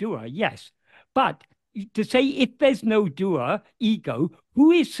no doer. Yes. But to say if there's no doer, ego,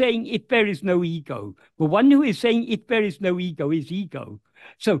 who is saying if there is no ego? The one who is saying if there is no ego is ego.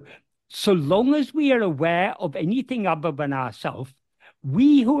 So long as we are aware of anything other than ourselves,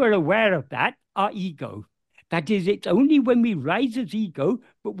 we who are aware of that are ego. That is, it's only when we rise as ego,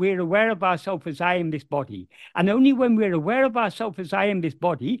 but we're aware of ourselves as I am this body. And only when we're aware of ourselves as I am this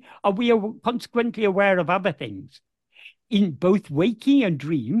body are we consequently aware of other things. In both waking and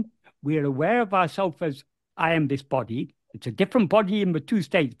dream, we're aware of ourselves as I am this body. It's a different body in the two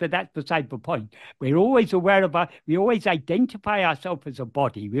states, but that's beside the point. We're always aware of we always identify ourselves as a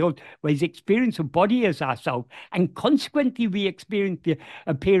body. We always experience a body as ourselves, and consequently, we experience the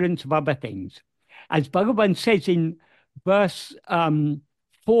appearance of other things. As Bhagavan says in verse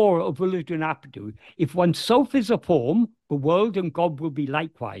 4 of Uludunapadu, if oneself is a form, the world and God will be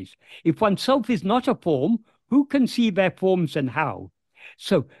likewise. If oneself is not a form, who can see their forms and how?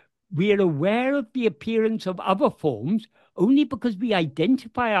 So we are aware of the appearance of other forms only because we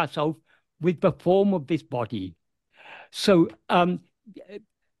identify ourselves with the form of this body. So,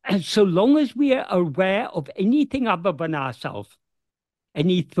 so long as we are aware of anything other than ourselves,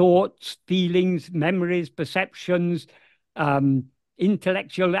 any thoughts, feelings, memories, perceptions,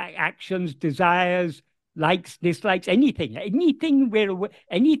 intellectual actions, desires, likes, dislikes, anything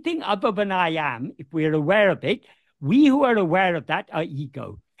other than I am, if we're aware of it, we who are aware of that are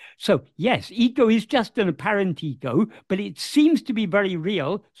ego. So yes, ego is just an apparent ego, but it seems to be very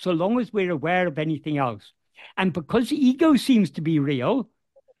real so long as we're aware of anything else. And because ego seems to be real,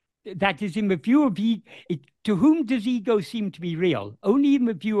 that is in the view of to whom does ego seem to be real? Only in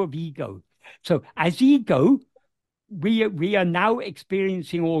the view of ego. So as ego, we are now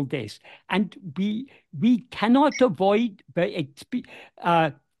experiencing all this, and we cannot avoid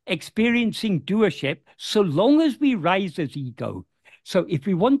experiencing doership so long as we rise as ego. So if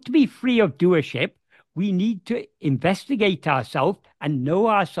we want to be free of doership, we need to investigate ourselves and know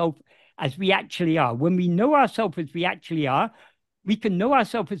ourselves as we actually are. When we know ourselves as we actually are, we can know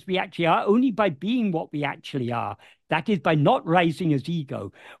ourselves as we actually are only by being what we actually are. That is by not rising as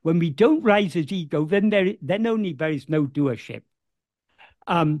ego. When we don't rise as ego, then only there is no doership.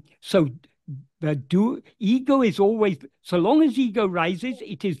 So the ego is always, so long as ego rises,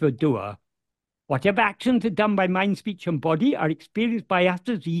 it is the doer. Whatever actions are done by mind, speech, and body are experienced by us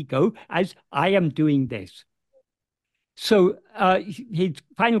as ego as I am doing this. So his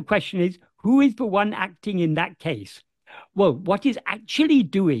final question is, who is the one acting in that case? Well, what is actually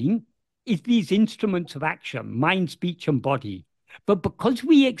doing is these instruments of action, mind, speech, and body. But because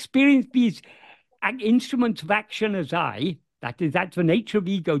we experience these instruments of action as I, that's the nature of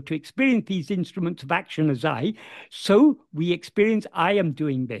ego, to experience these instruments of action as I, so we experience I am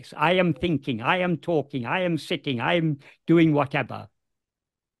doing this, I am thinking, I am talking, I am sitting, I am doing whatever.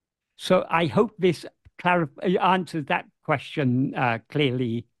 So I hope this answers that question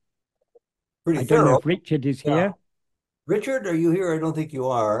clearly. Pretty I don't know thorough. if Richard is Yeah. here. Richard, are you here? I don't think you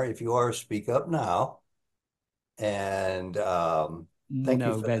are. If you are, speak up now. And thank you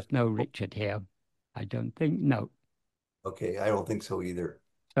No, for that. there's no Richard here. I don't think, no. Okay, I don't think so either.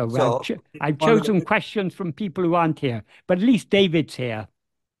 So So I've one of chosen questions from people who aren't here, but at least David's here.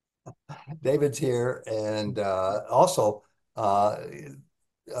 David's here, and also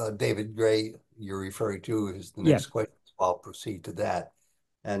David Gray, you're referring to, is the Yeah. next question. I'll proceed to that.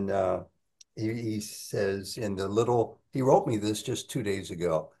 And he says he wrote me this just 2 days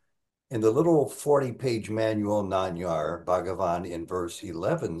ago. In the little 40-page manual Nanyar, Bhagavan in verse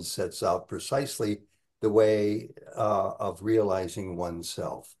 11 sets out precisely the way of realizing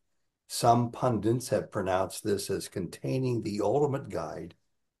oneself. Some pundits have pronounced this as containing the ultimate guide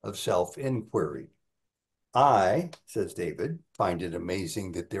of self-inquiry. I, says David, find it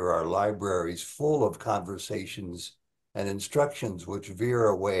amazing that there are libraries full of conversations and instructions which veer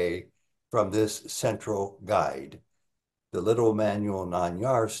away from this central guide. The little manual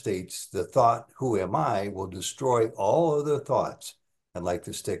Nanyar states the thought, who am I, will destroy all other thoughts And like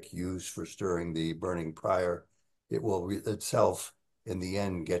the stick used for stirring the burning pyre, it will itself in the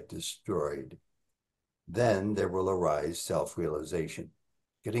end get destroyed. Then there will arise self-realization.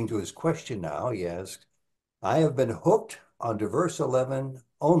 Getting to his question now, he asks, I have been hooked onto verse 11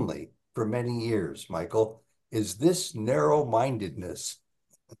 only for many years, Michael. Is this narrow-mindedness?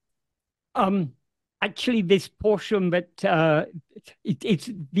 Um, Actually, this portion that it's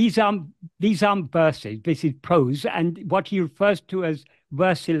these aren't verses. This is prose, and what he refers to as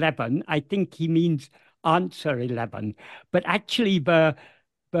verse 11, I think he means answer 11. But actually, the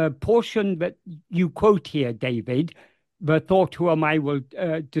portion that you quote here, David, the thought who am I will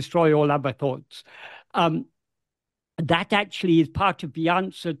destroy all other thoughts. Um, that actually is part of the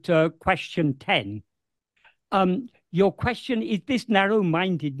answer to question 10. Your question, is this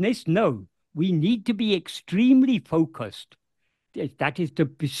narrow-mindedness? No, we need to be extremely focused. That is to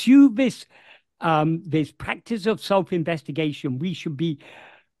pursue this practice of self-investigation. We should be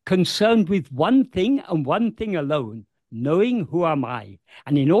concerned with one thing and one thing alone, knowing who am I.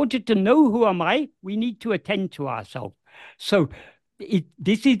 And in order to know who am I, we need to attend to ourselves. So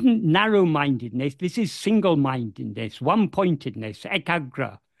this isn't narrow-mindedness, this is single-mindedness, one-pointedness,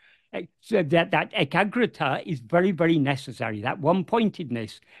 ekagra. So that ekagrata is very, very necessary. That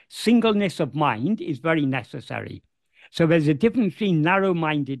one-pointedness, singleness of mind is very necessary. So there's a difference between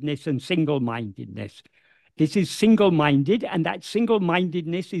narrow-mindedness and single-mindedness. This is single-minded, and that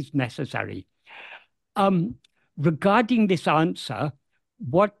single-mindedness is necessary. Regarding this answer,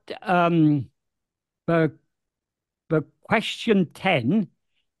 what the question 10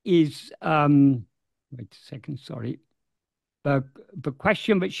 is, wait a second, sorry. The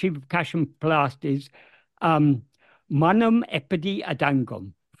question that Shiva Kasham asked is, Manam epidi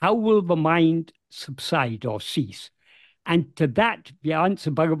adangam, how will the mind subside or cease? And to that, the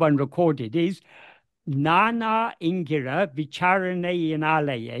answer Bhagavan recorded is, Nana ingira vicharane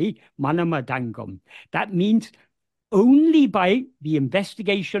inalaye manamadangam. That means only by the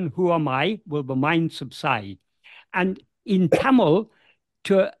investigation, who am I, will the mind subside. And in Tamil,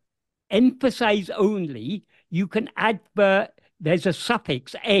 to emphasize only, you can add there's a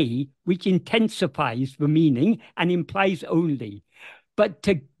suffix a which intensifies the meaning and implies only. But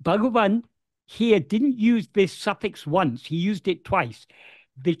to Bhagavan here didn't use this suffix once, he used it twice.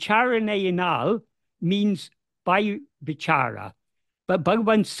 Vicharane inal means by vichara. But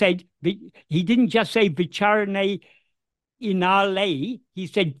Bhagavan said, he didn't just say vicharane inale, he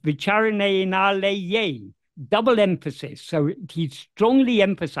said vicharane inale ye, double emphasis. So he's strongly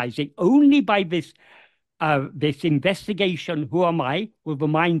emphasizing only by this investigation, who am I, will the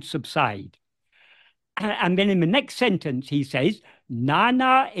mind subside. And then in the next sentence, he says,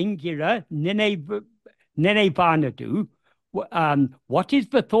 Nana ingira nene vanadu. What is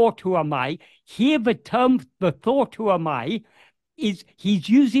the thought, who am I? Here, the term, the thought, who am I, is he's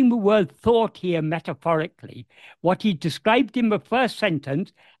using the word thought here metaphorically. What he described in the first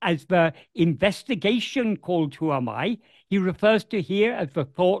sentence as the investigation called who am I, he refers to here as the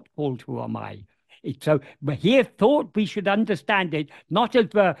thought called who am I. So, but here, thought, we should understand it not as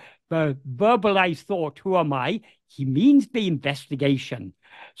the verbalized thought, who am I? He means the investigation.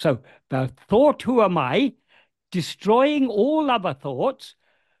 So, the thought, who am I, destroying all other thoughts,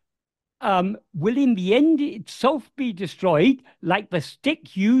 will in the end itself be destroyed, like the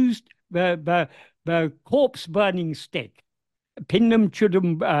stick used, the corpse burning stick. Pinnam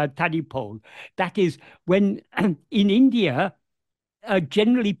chudum tadipol. That is when in India,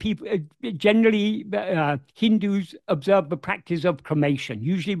 generally Hindus observe the practice of cremation.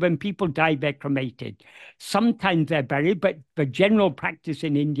 Usually when people die, they're cremated. Sometimes they're buried, but the general practice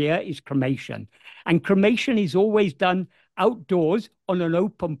in India is cremation. And cremation is always done outdoors on an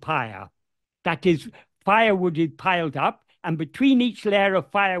open pyre. That is, firewood is piled up, and between each layer of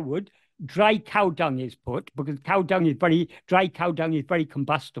firewood, dry cow dung is put, because dry cow dung is very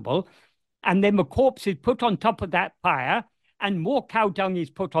combustible. And then the corpse is put on top of that pyre, and more cow dung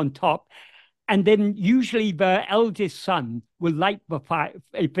is put on top. And then usually the eldest son will light the fire,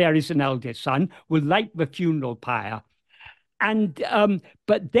 if there is an eldest son, will light the funeral pyre. And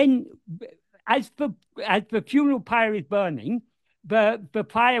but then as the funeral pyre is burning, the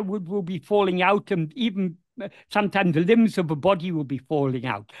firewood will be falling out, and even sometimes the limbs of the body will be falling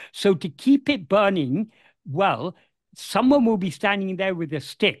out. So to keep it burning well, someone will be standing there with a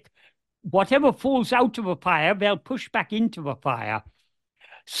stick. Whatever falls out of a fire, they'll push back into the fire.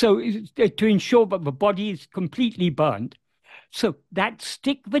 So to ensure that the body is completely burnt. So that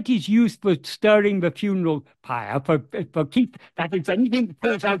stick that is used for stirring the funeral pyre, for keep, that is, anything that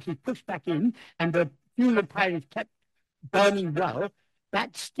falls out is pushed back in, and the funeral pyre is kept burning well,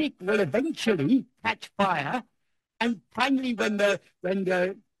 that stick will eventually catch fire And finally, when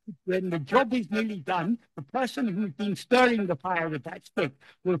the job is nearly done, the person who's been stirring the fire with that stick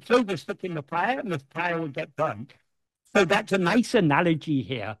will throw the stick in the fire, and the fire will get burned. So that's a nice analogy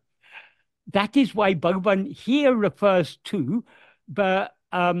here. That is why Bhagavan here refers to the,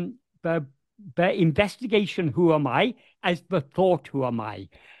 the investigation, who am I, as the thought, who am I.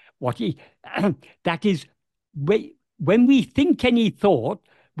 What he, that is, when we think any thought,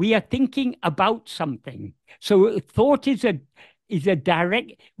 we are thinking about something. So thought is a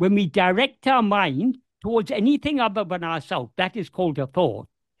direct, when we direct our mind towards anything other than ourselves, that is called a thought.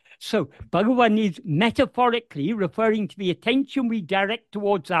 So Bhagavan is metaphorically referring to the attention we direct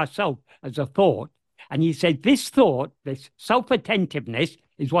towards ourselves as a thought. And he said this thought, this self-attentiveness,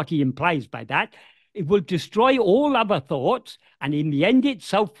 is what he implies by that. It will destroy all other thoughts, and in the end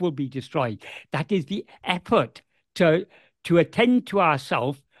itself will be destroyed. That is, the effort to attend to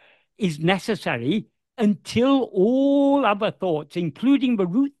ourselves is necessary until all other thoughts, including the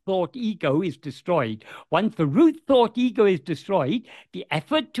root thought ego, is destroyed. Once the root thought ego is destroyed, the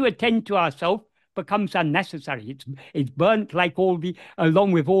effort to attend to ourselves becomes unnecessary. It's burnt like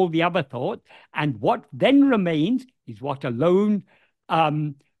along with all the other thoughts. And what then remains is what alone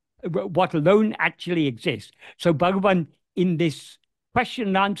actually exists. So Bhagavan, in this question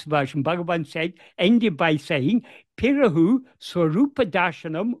and answer version, Bhagavan ended by saying, Pirahu Swarupa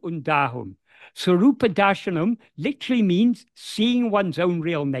Darshanam Undahum. Swarupa Darshanam literally means seeing one's own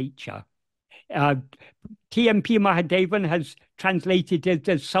real nature. T.M.P. Mahadevan has translated it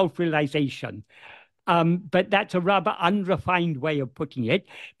as self-realization. But that's a rather unrefined way of putting it.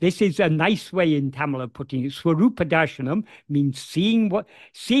 This is a nice way in Tamil of putting it. Swarupa Darshanam means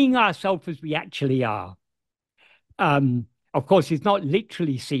seeing ourselves as we actually are. Of course, it's not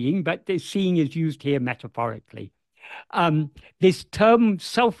literally seeing, but the seeing is used here metaphorically. This term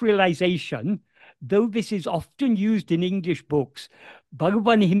self-realization, though this is often used in English books,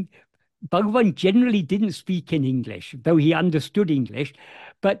 Bhagavan generally didn't speak in English, though he understood English.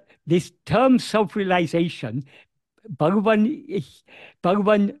 But this term self-realization, Bhagavan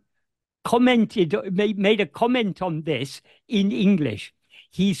made a comment on this in English.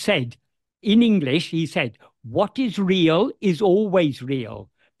 He said, what is real is always real.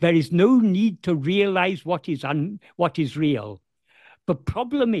 There is no need to realize what is real. The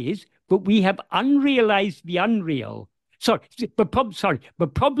problem is that we have unrealized the unreal. The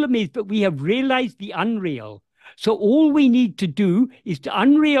problem is that we have realized the unreal. So all we need to do is to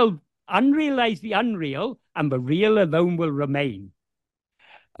unrealize the unreal, and the real alone will remain.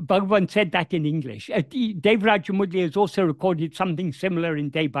 Bhagavan said that in English. Devraj Mudli has also recorded something similar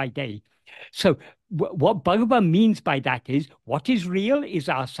in Day by Day. So what Bhagavan means by that is, what is real is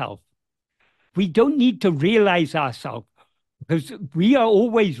ourself. We don't need to realize ourselves, because we are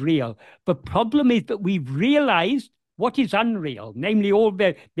always real. The problem is that we've realized what is unreal, namely all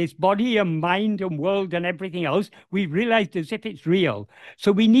this body and mind and world and everything else. We've realized as if it's real.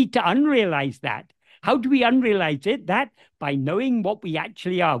 So we need to unrealize that. How do we unrealize it? That by knowing what we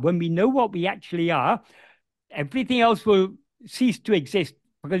actually are. When we know what we actually are, everything else will cease to exist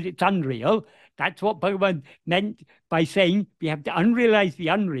because it's unreal. That's what Bhagavan meant by saying we have to unrealize the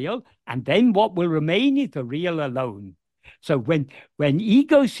unreal, and then what will remain is the real alone. So when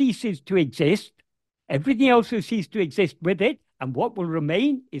ego ceases to exist, everything else will cease to exist with it, and what will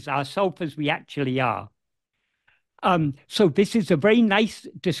remain is ourself as we actually are. So this is a very nice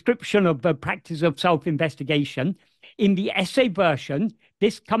description of the practice of self-investigation. In the essay version,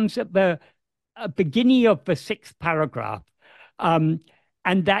 this comes at the beginning of the 6th paragraph.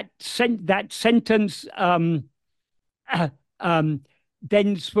 And that sentence, then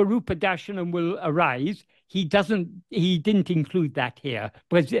Swarupa Darshanam will arise. He didn't include that here,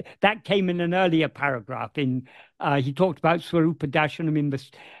 because that came in an earlier paragraph. He talked about Swarupa Darshanam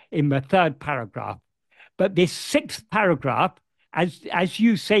in the 3rd paragraph. But this 6th paragraph, as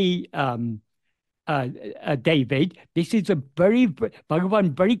you say, David, this is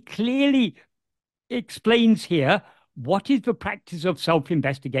Bhagavan very clearly explains here what is the practice of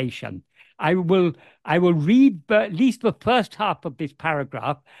self-investigation. I will read at least the first half of this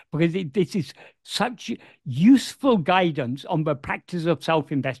paragraph, because this is such useful guidance on the practice of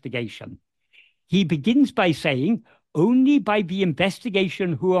self-investigation. He begins by saying, only by the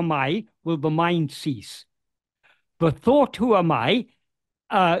investigation, who am I, will the mind cease. The thought, who am I,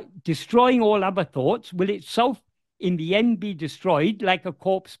 destroying all other thoughts, will itself in the end be destroyed like a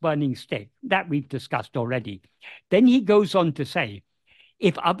corpse burning stick. That we've discussed already. Then he goes on to say,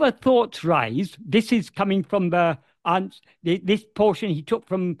 if other thoughts rise, this is coming from this portion he took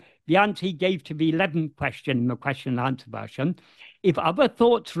from the answer he gave to the 11th question in the question and answer version. If other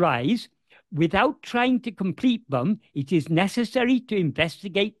thoughts rise, without trying to complete them, it is necessary to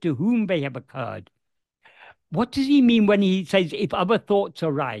investigate to whom they have occurred. What does he mean when he says, if other thoughts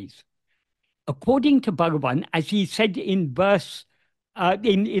arise? According to Bhagavan, as he said in verse,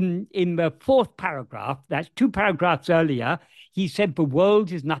 in the fourth paragraph, that's 2 paragraphs earlier, he said the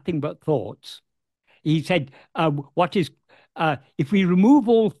world is nothing but thoughts. He said, if we remove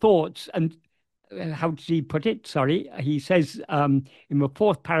all thoughts, and how does he put it? Sorry. He says in the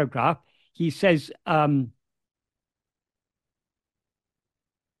fourth paragraph, he says,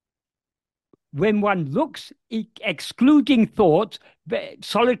 when one looks, excluding thoughts,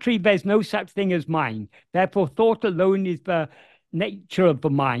 solitary, there's no such thing as mind. Therefore, thought alone is the nature of the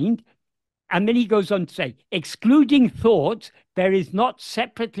mind. And then he goes on to say, excluding thoughts, there is not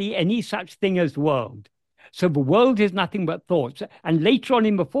separately any such thing as world. So the world is nothing but thoughts. And later on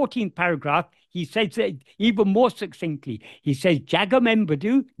in the 14th paragraph, he says it even more succinctly. He says,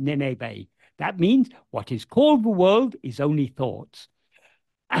 Jagamembadu nenebe. That means what is called the world is only thoughts.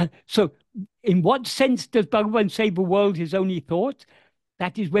 So in what sense does Bhagavan say the world is only thought?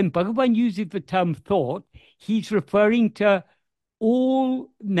 That is, when Bhagavan uses the term thought, he's referring to all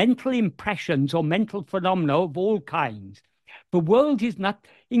mental impressions or mental phenomena of all kinds. The world is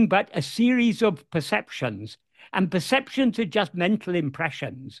nothing but a series of perceptions, and perceptions are just mental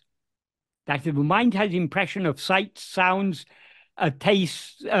impressions. That is, the mind has impression of sights, sounds,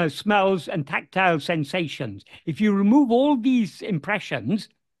 tastes, smells, and tactile sensations. If you remove all these impressions,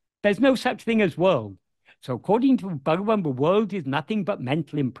 there's no such thing as world. So according to Bhagavan, the world is nothing but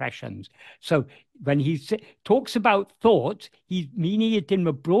mental impressions. So when he talks about thoughts, he's meaning it in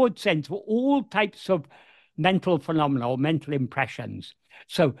the broad sense for all types of mental phenomena or mental impressions.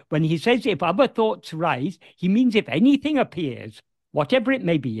 So when he says if other thoughts rise, he means if anything appears, whatever it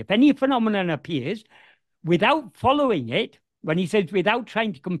may be, if any phenomenon appears, without following it, when he says without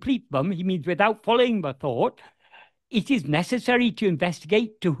trying to complete them, he means without following the thought, it is necessary to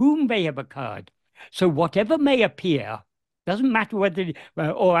investigate to whom they have occurred. So whatever may appear, doesn't matter whether,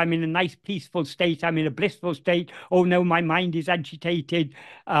 oh, I'm in a nice peaceful state, I'm in a blissful state, oh no, my mind is agitated,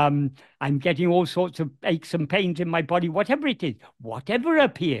 I'm getting all sorts of aches and pains in my body, whatever it is, whatever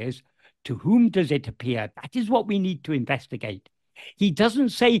appears, to whom does it appear? That is what we need to investigate. He doesn't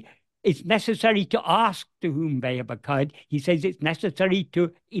say it's necessary to ask to whom they have occurred. He says it's necessary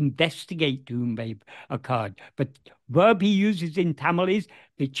to investigate to whom they've occurred. But verb he uses in Tamil is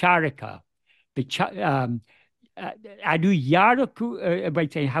vicharika. Adu yaraku, by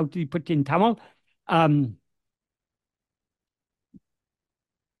saying, how do you put it in Tamil? Hira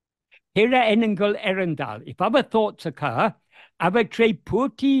enangal erandal. If other thoughts occur, avatre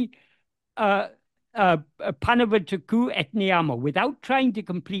purti panavatuku etniyama, without trying to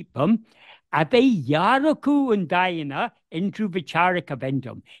complete them, ave yaraku undayana entru vicharika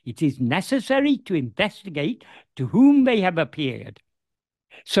vendum. It is necessary to investigate to whom they have appeared.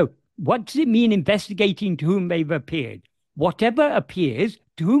 So what does it mean investigating to whom they've appeared? Whatever appears,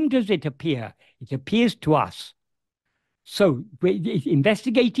 to whom does it appear? It appears to us. So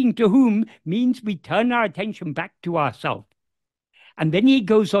investigating to whom means we turn our attention back to ourselves. And then he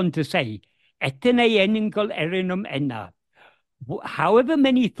goes on to say, however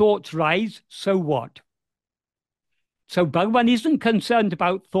many thoughts rise, so what? So Bhagavan isn't concerned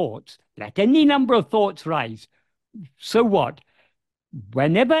about thoughts. Let any number of thoughts rise. So what?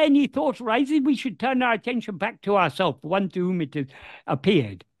 Whenever any thought rises, we should turn our attention back to ourselves, the one to whom it has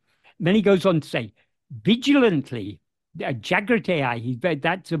appeared. Then he goes on to say, vigilantly, jagrateya,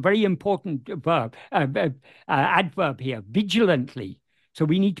 that's a very important verb, adverb here, vigilantly. So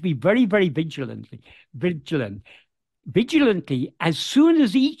we need to be very, very vigilant. Vigilantly, as soon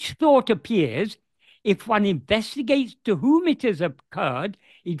as each thought appears, if one investigates to whom it has occurred,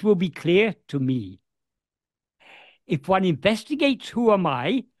 it will be clear to me. If one investigates who am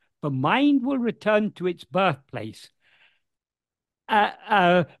I, the mind will return to its birthplace.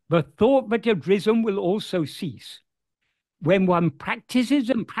 The thought that had risen will also cease. When one practices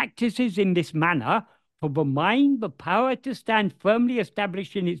and practices in this manner, for the mind, the power to stand firmly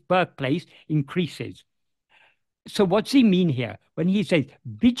established in its birthplace increases. So what's he mean here? When he says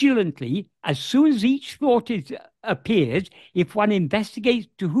vigilantly, as soon as each thought appears, if one investigates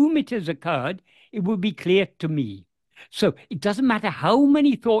to whom it has occurred, it will be clear to me. So it doesn't matter how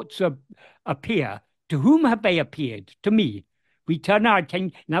many thoughts appear, to whom have they appeared? To me. We turn our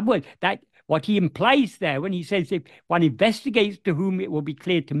attention, in other words, that what he implies there when he says if one investigates to whom it will be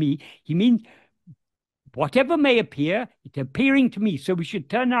clear to me, he means whatever may appear, it's appearing to me. So we should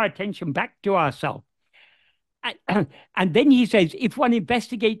turn our attention back to ourselves. And then he says, if one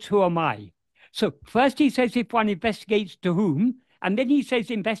investigates, who am I? So first he says, if one investigates to whom, And then he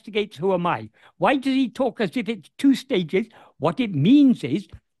says, investigates who am I. Why does he talk as if it's two stages? What it means is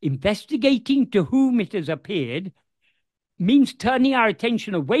investigating to whom it has appeared means turning our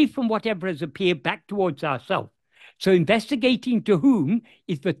attention away from whatever has appeared back towards ourselves. So investigating to whom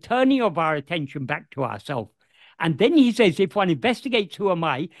is the turning of our attention back to ourselves. And then he says, if one investigates who am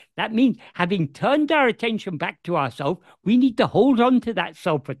I, that means having turned our attention back to ourselves, we need to hold on to that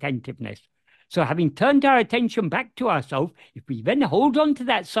self-attentiveness. So having turned our attention back to ourselves, if we then hold on to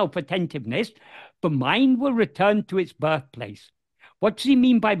that self-attentiveness, the mind will return to its birthplace. What does he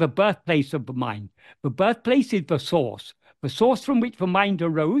mean by the birthplace of the mind? The birthplace is the source. The source from which the mind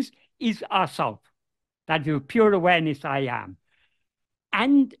arose is ourself. That is the pure awareness I am.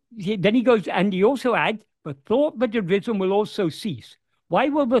 And then he goes, and he also adds, the thought that had risen will also cease. Why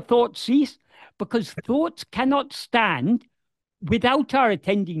will the thought cease? Because thoughts cannot stand without our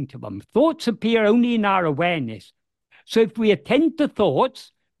attending to them. Thoughts appear only in our awareness. So if we attend to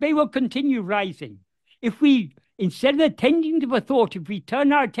thoughts, they will continue rising. If we, instead of attending to the thought, if we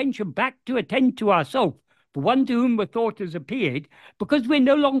turn our attention back to attend to ourselves, the one to whom the thought has appeared, because we're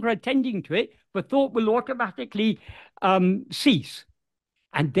no longer attending to it, the thought will automatically cease.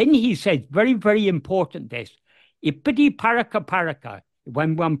 And then he says, very, very important this, ipadi paraka paraka.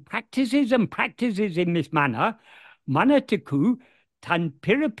 When one practices and practices in this manner, manataku tan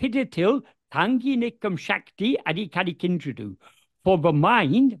pirapidatil tangi nikam shakti adikadikindridu. For the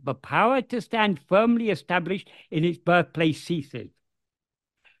mind, the power to stand firmly established in its birthplace ceases.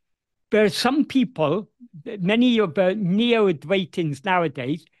 There are some people, many of the neo-Advaitins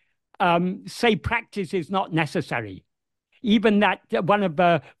nowadays, say practice is not necessary. Even that one of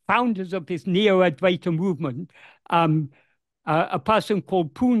the founders of this neo-Advaita movement, a person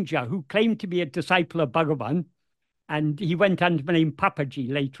called Punja, who claimed to be a disciple of Bhagavan, and he went under the name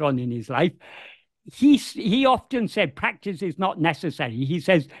Papaji later on in his life, he often said practice is not necessary. He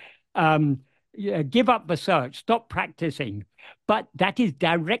says, give up the search, stop practicing. But that is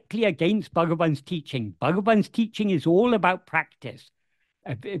directly against Bhagavan's teaching. Bhagavan's teaching is all about practice.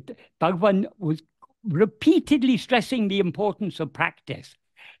 Bhagavan was repeatedly stressing the importance of practice.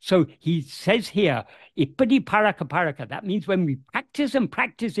 So he says here, ipadi paraka paraka. That means when we practice and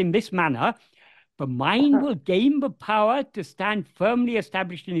practice in this manner, the mind will gain the power to stand firmly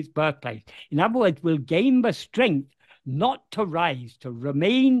established in its birthplace. In other words, will gain the strength not to rise, to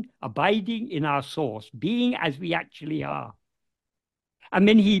remain abiding in our source, being as we actually are. And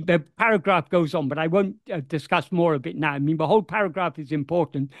then the paragraph goes on, but I won't discuss more of it now. I mean, the whole paragraph is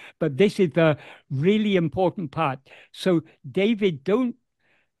important, but this is the really important part. So, David, the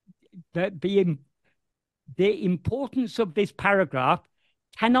importance of this paragraph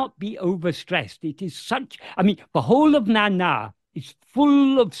cannot be overstressed. It is such, I mean, the whole of Nana is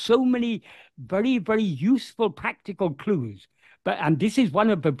full of so many very, very useful practical clues. And this is one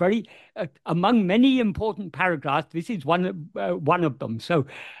of the very, among many important paragraphs, this is one of them. So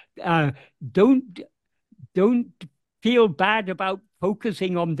don't feel bad about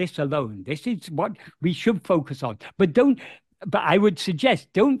focusing on this alone. This is what we should focus on. But I would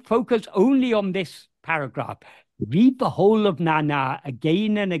suggest, don't focus only on this paragraph. Read the whole of Nana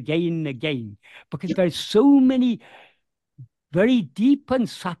again and again and again, because there's so many very deep and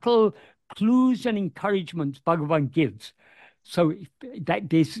subtle clues and encouragements Bhagavan gives. So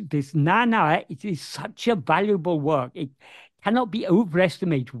that this Nana, it is such a valuable work. It cannot be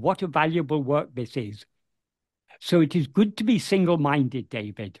overestimated what a valuable work this is. So it is good to be single-minded,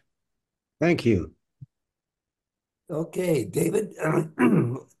 David. Thank you. Okay, David,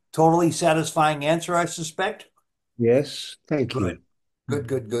 totally satisfying answer, I suspect. Yes, thank you.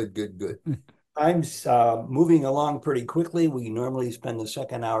 Good. I'm moving along pretty quickly. We normally spend the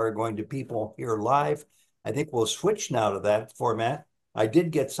second hour going to people here live. I think we'll switch now to that format. I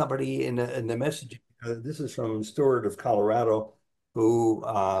did get somebody in the message. This is from Stuart of Colorado, who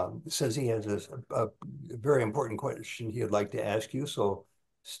says he has a very important question he would like to ask you. So,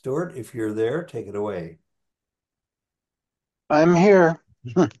 Stuart, if you're there, take it away. I'm here.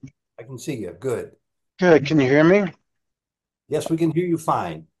 I can see you. Good. Good. Can you hear me? Yes, we can hear you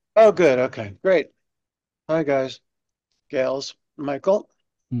fine. Oh, good. Okay, great. Hi, guys, gals, Michael.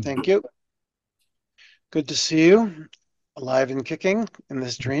 Thank you. Good to see you, alive and kicking in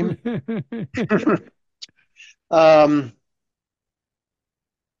this dream.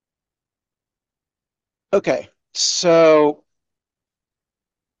 Okay, so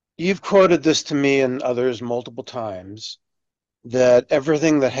you've quoted this to me and others multiple times, that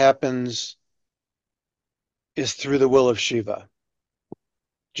everything that happens is through the will of Shiva.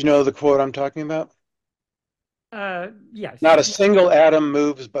 Do you know the quote I'm talking about? Yes. Not a single atom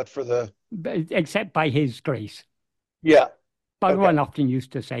moves but for the... Except by his grace. Yeah. Bhagavan often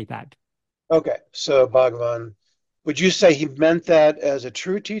used to say that. Okay, so Bhagavan, would you say he meant that as a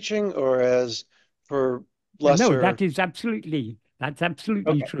true teaching or as for lesser? No, that's absolutely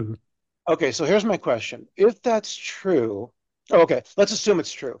Okay. true. Okay, so here's my question. If that's true, okay, let's assume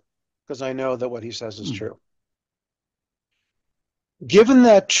it's true, because I know that what he says is true. Given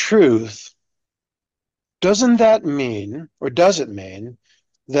that truth, doesn't that mean, or does it mean,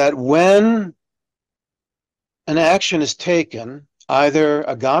 that when an action is taken, either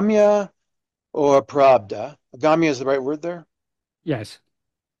agamya or prabda, agamya is the right word there? Yes.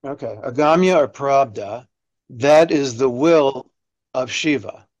 Okay, agamya or prabda, that is the will of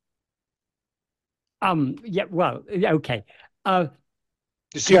Shiva. Yeah, well, okay. You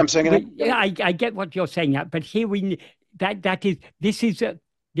see what I'm saying? Yeah, I get what you're saying, but here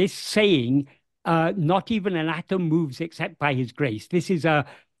this saying, not even an atom moves except by his grace.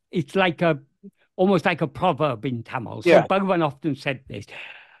 It's like almost like a proverb in Tamil. So Yeah. Bhagavan often said this.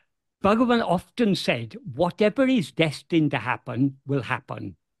 Bhagavan often said, whatever is destined to happen will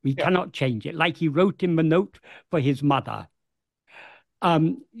happen. We cannot change it. Like he wrote in the note for his mother.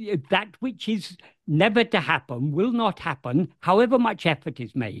 That which is never to happen will not happen, however much effort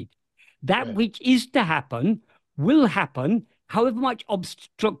is made. That which is to happen will happen, however much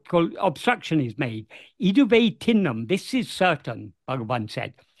obstruction is made. Iduve tinnam, this is certain, Bhagavan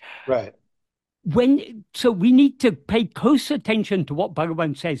said. Right. So we need to pay close attention to what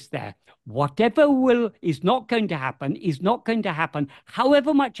Bhagavan says there. Whatever is not going to happen is not going to happen,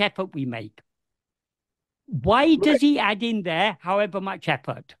 however much effort we make. Why does he add in there, however much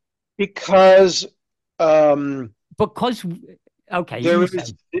effort? Because okay, there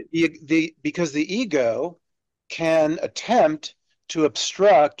is because the ego can attempt to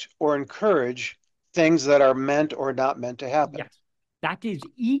obstruct or encourage things that are meant or not meant to happen. Yes. That is,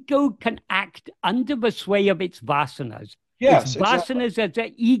 ego can act under the sway of its vasanas. Yes, its vasanas are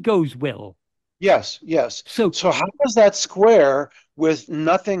the ego's will. Yes. So how does that square with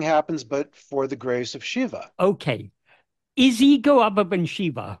nothing happens but for the grace of Shiva? Okay. Is ego other than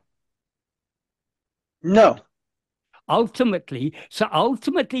Shiva? No. Ultimately,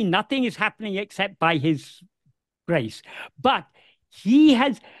 nothing is happening except by his grace. But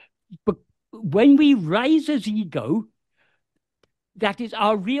when we rise as ego, that is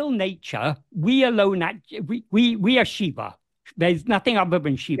our real nature. We alone, we are Shiva. There's nothing other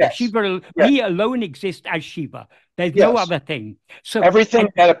than Shiva. Yes. We alone exist as Shiva. There's no other thing. So everything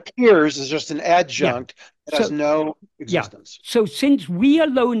that appears is just an adjunct that has no existence. So since we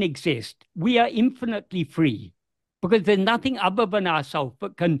alone exist, we are infinitely free, because there's nothing other than ourselves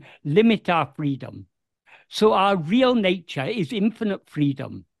that can limit our freedom. So our real nature is infinite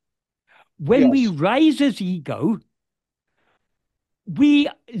freedom. When we rise as ego, we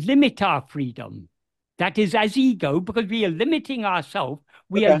limit our freedom. That is, as ego, because we are limiting ourselves,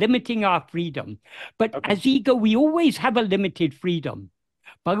 we are limiting our freedom. But as ego, we always have a limited freedom.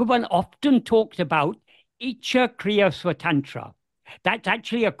 Bhagavan often talked about Icha Kriya Swatantra. That's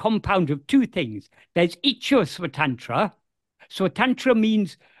actually a compound of two things. There's Icha Swatantra. Swatantra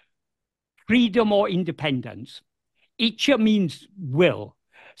means freedom or independence. Icha means will.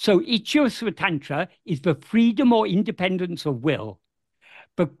 So Icha Swatantra is the freedom or independence of will.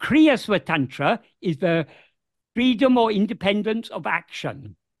 But Kriya Swatantra is the freedom or independence of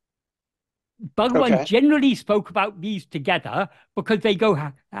action. Bhagavan generally spoke about these together because they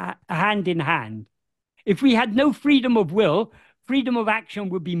go hand in hand. If we had no freedom of will, freedom of action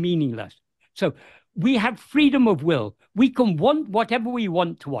would be meaningless. So we have freedom of will. We can want whatever we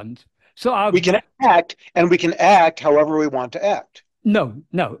want to want. So we can act, and we can act however we want to act. No.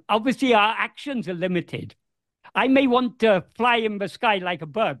 Obviously, our actions are limited. I may want to fly in the sky like a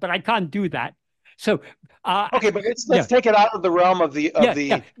bird, but I can't do that. So, but let's take it out of the realm of the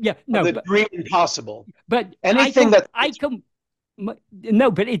dream impossible. But anything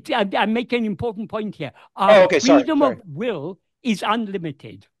I'm making an important point here. Our freedom of will is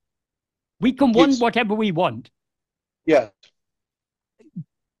unlimited. We can want whatever we want. Yeah.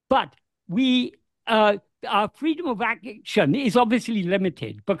 But our freedom of action is obviously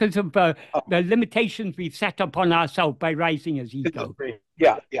limited because of the limitations we've set upon ourselves by rising as ego.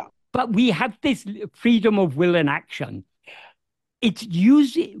 Yeah. But we have this freedom of will and action. It's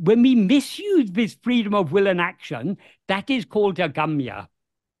when we misuse this freedom of will and action, that is called agamya.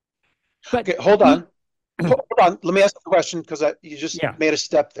 But hold on. Let me ask the question, because you just made a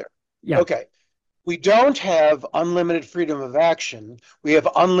step there. Yeah. Okay. We don't have unlimited freedom of action. We have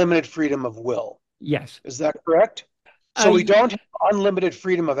unlimited freedom of will. Yes. Is that correct? So we don't have unlimited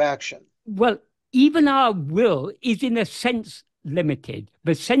freedom of action. Well, even our will is in a sense limited.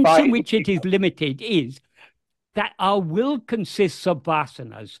 The sense in which it is limited is that our will consists of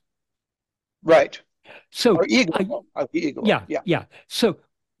vasanas. Right. So Or ego. yeah. So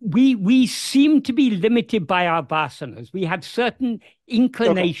we seem to be limited by our vasanas. We have certain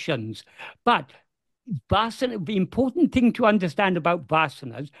inclinations, but vasana, the important thing to understand about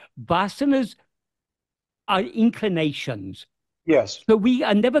vasanas are inclinations. Yes. So we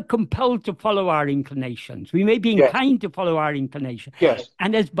are never compelled to follow our inclinations. We may be inclined to follow our inclination. Yes.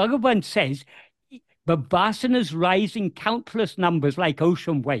 And as Bhagavan says, the vasanas rise in countless numbers like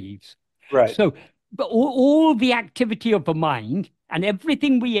ocean waves. Right. So but all the activity of the mind and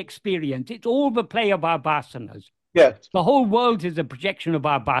everything we experience, it's all the play of our vasanas. Yes. The whole world is a projection of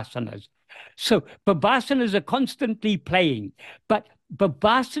our vasanas. So the vasanas are constantly playing, but the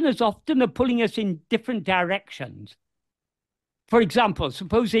vasanas often are pulling us in different directions. For example,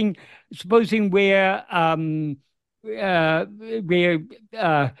 supposing we're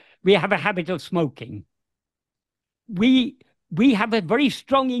we have a habit of smoking. We have a very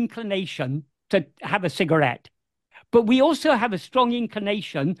strong inclination to have a cigarette, but we also have a strong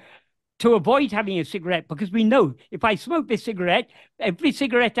inclination to avoid having a cigarette, because we know if I smoke this cigarette, every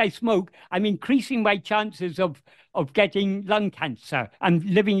cigarette I smoke, I'm increasing my chances of getting lung cancer and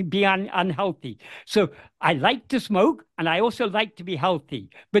being unhealthy. So I like to smoke and I also like to be healthy,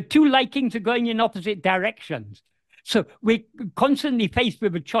 but two likings are going in opposite directions. So we're constantly faced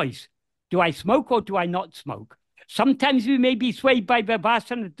with a choice. Do I smoke or do I not smoke? Sometimes we may be swayed by the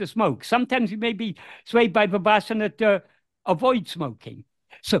vasana to smoke. Sometimes we may be swayed by the vasana to avoid smoking.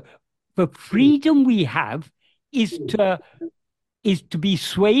 So the freedom we have is to be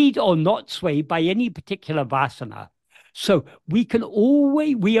swayed or not swayed by any particular vasana. So we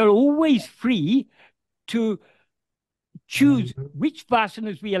are always free to choose which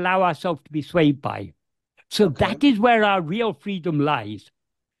vasanas we allow ourselves to be swayed by. So that is where our real freedom lies.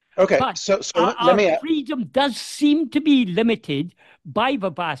 Okay, but so our freedom does seem to be limited by the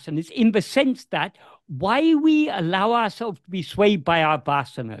vasanas, in the sense that why we allow ourselves to be swayed by our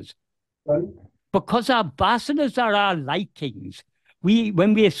vasanas. Because our vasanas are our likings.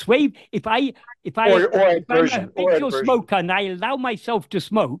 When we are swayed, if I'm a habitual smoker and I allow myself to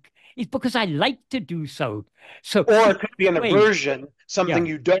smoke, it's because I like to do so. Or it could be an aversion, something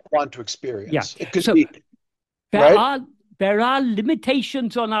you don't want to experience. Yeah. It could be. There are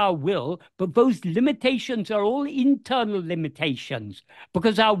limitations on our will, but those limitations are all internal limitations,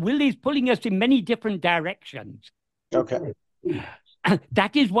 because our will is pulling us in many different directions. Okay.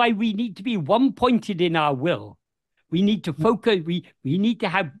 That is why we need to be one-pointed in our will. We need to focus. We need to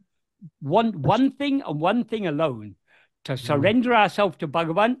have one thing and one thing alone, to surrender ourselves to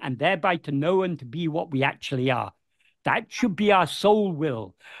Bhagavan and thereby to know and to be what we actually are. That should be our sole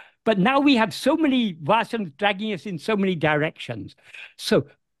will. But now we have so many vasanas dragging us in so many directions. So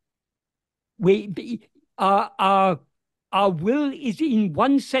our will is in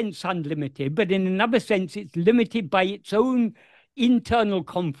one sense unlimited, but in another sense it's limited by its own internal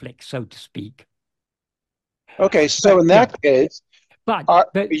conflict, so to speak. Okay, so in that case,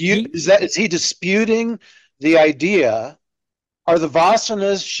 is he disputing the idea? Are the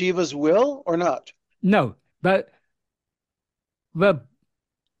vasanas Shiva's will or not? No, but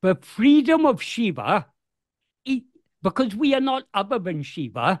the freedom of Shiva, because we are not other than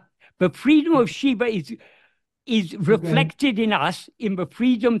Shiva, the freedom of Shiva is reflected in us in the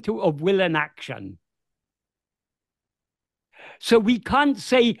freedom of will and action. So we can't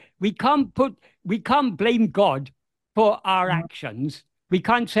blame God for our actions. We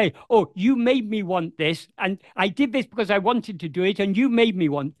can't say, oh, you made me want this, and I did this because I wanted to do it, and you made me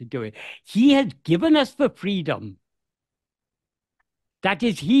want to do it. He has given us the freedom. That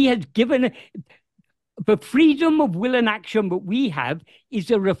is, he has given the freedom of will and action that we have is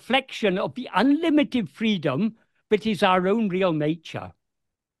a reflection of the unlimited freedom that is our own real nature.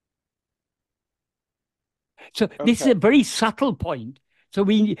 So this is a very subtle point. So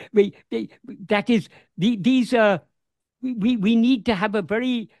we need to have a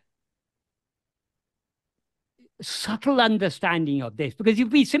very subtle understanding of this, because if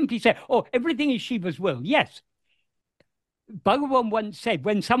we simply say, oh, everything is Shiva's will, yes. Bhagavan once said,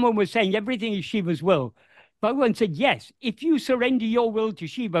 when someone was saying everything is Shiva's will, Bhagavan said, yes, if you surrender your will to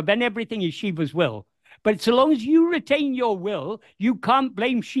Shiva, then everything is Shiva's will. But so long as you retain your will, you can't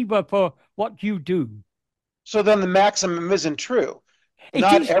blame Shiva for what you do. So then the maximum isn't true.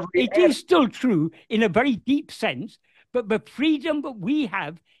 It is still true in a very deep sense, but the freedom that we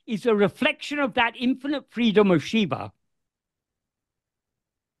have is a reflection of that infinite freedom of Shiva.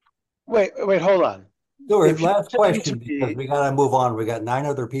 Wait, hold on. Stuart, if you're last saying question to because me, we got to move on. We got 9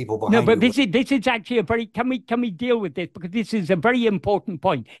 other people No, behind but you. this is actually a very can we deal with this because this is a very important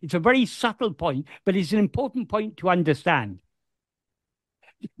point. It's a very subtle point, but it's an important point to understand.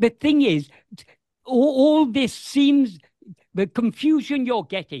 The thing is, all this seems the confusion you're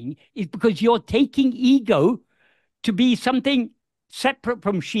getting is because you're taking ego to be something separate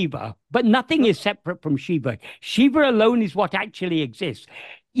from Shiva, but nothing is separate from Shiva. Shiva alone is what actually exists.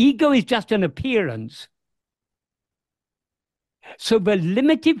 Ego is just an appearance. So the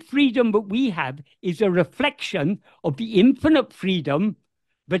limited freedom that we have is a reflection of the infinite freedom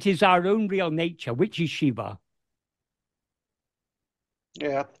that is our own real nature, which is Shiva.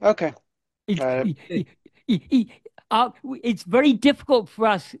 yeah, okay. It's very difficult for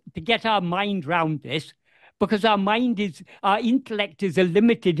us to get our mind around this because our intellect is a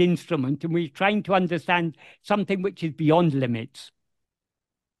limited instrument and we're trying to understand something which is beyond limits.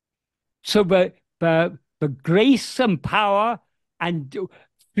 So the grace and power and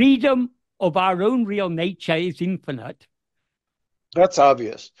freedom of our own real nature is infinite. That's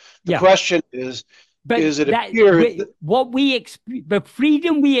obvious. The question is it appears the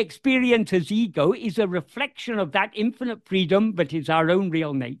freedom we experience as ego is a reflection of that infinite freedom that is our own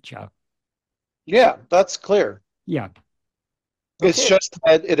real nature. Yeah, that's clear. Yeah. It's just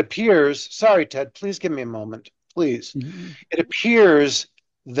that it appears, sorry, Ted, please give me a moment, please. It appears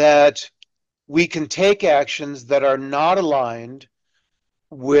that we can take actions that are not aligned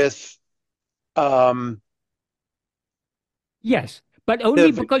with yes, but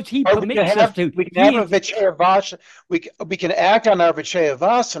only because he permits us to. We can have a vicāra, we can act on our vicāra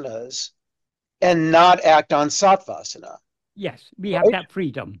vasanas and not act on sattvasana. Yes, we have that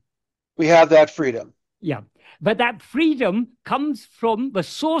freedom. We have that freedom. Yeah. But that freedom comes from the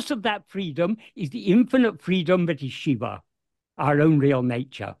source of that freedom is the infinite freedom that is Shiva, our own real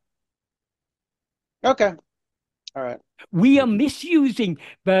nature. Okay. All right. We are misusing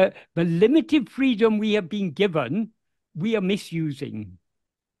the limited freedom we have been given. We are misusing.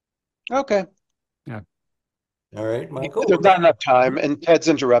 Okay. Yeah. All right, Michael. There's not enough time, and Ted's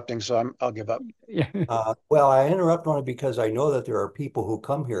interrupting, so I'll give up. Yeah. Well, I interrupt only because I know that there are people who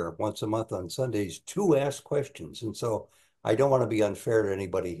come here once a month on Sundays to ask questions. And so I don't want to be unfair to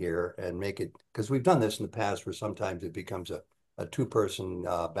anybody here and make it, because we've done this in the past where sometimes it becomes a two-person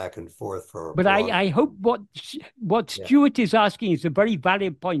back and forth for. But I hope what Stuart is asking is a very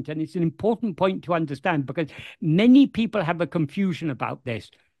valid point, and it's an important point to understand because many people have a confusion about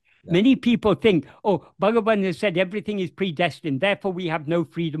this. Yeah. Many people think, oh, Bhagavan has said everything is predestined, therefore we have no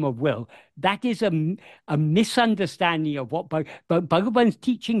freedom of will. That is a misunderstanding of what Bhagavan's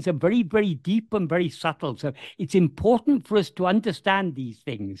teachings are very, very deep and very subtle. So it's important for us to understand these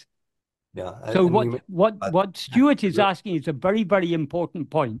things. Yeah. So what Stuart is asking is a very, very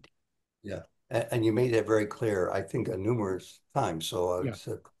important point. Yeah. And you made that very clear, I think, numerous times. So it's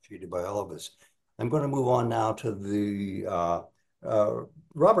appreciated by all of us. I'm going to move on now to the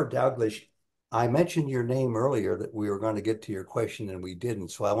Robert Douglas. I mentioned your name earlier that we were going to get to your question and we didn't.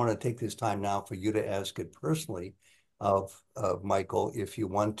 So I want to take this time now for you to ask it personally of Michael if you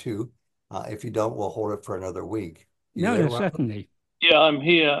want to. If you don't, we'll hold it for another week. No, certainly. Yeah, I'm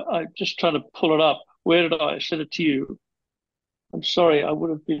here. I'm just trying to pull it up. Where did I send it to you? I'm sorry, I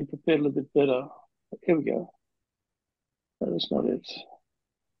would have been prepared a little bit better. Here we go. That is not it.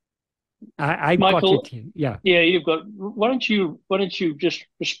 I Michael, got it. Yeah. Yeah, you've got. Why don't you just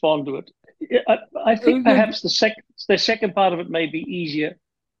respond to it? I think perhaps the second part of it may be easier.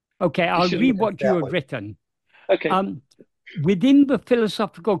 Okay, I'll read what you have written. Okay. Within the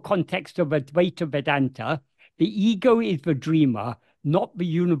philosophical context of Advaita Vedanta, the ego is the dreamer, not the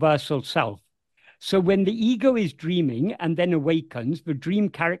universal self. So when the ego is dreaming and then awakens, the dream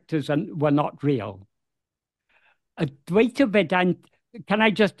characters were not real. Advaita Vedanta, can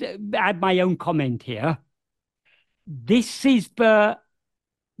I just add my own comment here? This is what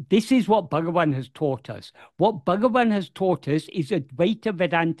Bhagavan has taught us. What Bhagavan has taught us is Advaita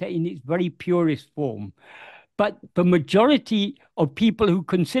Vedanta in its very purest form. But the majority of people who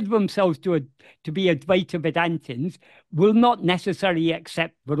consider themselves to be Advaita Vedantins will not necessarily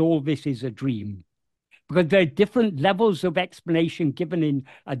accept that all this is a dream, because there are different levels of explanation given in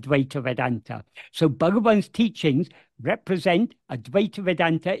Advaita Vedanta. So Bhagavan's teachings represent Advaita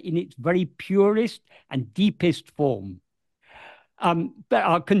Vedanta in its very purest and deepest form. But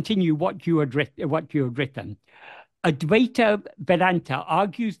I'll continue what you had written. Advaita Vedanta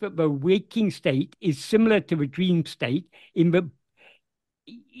argues that the waking state is similar to the dream state in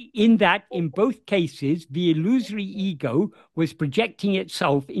that in both cases, the illusory ego was projecting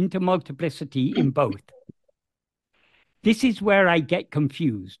itself into multiplicity in both. This is where I get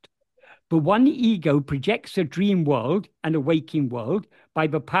confused. The one ego projects a dream world and a waking world by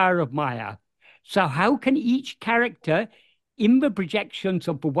the power of Maya. So how can each character in the projections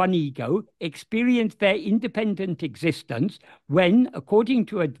of the one ego experience their independent existence when, according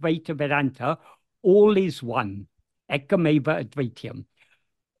to Advaita Vedanta, all is one? Ekkameva Advaityam.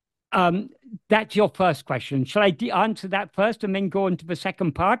 That's your first question. Shall I answer that first and then go on to the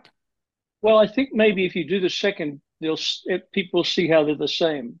second part? Well, I think maybe if you do the second, people see how they're the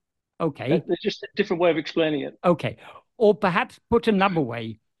same. Okay. There's just a different way of explaining it. Okay. Or perhaps put another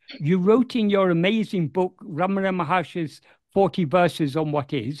way. You wrote in your amazing book, Ramana Maharshi's 40 verses on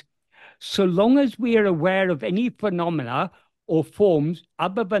what is, so long as we are aware of any phenomena or forms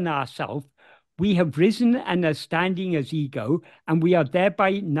other than ourselves, we have risen and are standing as ego, and we are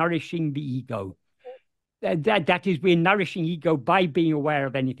thereby nourishing the ego. That is, we're nourishing ego by being aware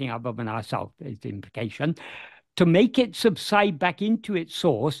of anything other than ourselves, is the implication. To make it subside back into its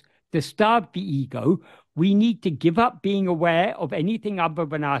source, to starve the ego, we need to give up being aware of anything other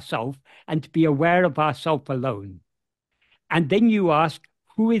than ourselves and to be aware of ourself alone. And then you ask,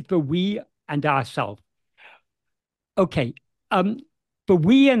 who is the we and ourself? Okay, for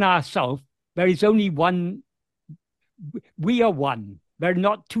we and ourself, there is only one. We are one. They're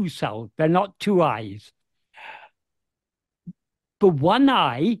not two selves. They're not two eyes. The one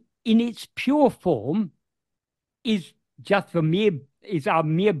eye, in its pure form, is just our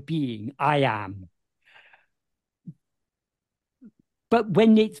mere being. I am. But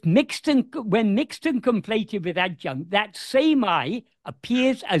when it's mixed and conflated with adjunct, that same I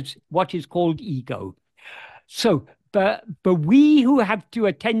appears as what is called ego. So, but we who have to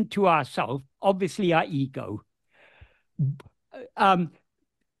attend to ourselves, obviously our ego.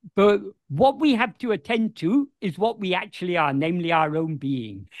 But what we have to attend to is what we actually are, namely our own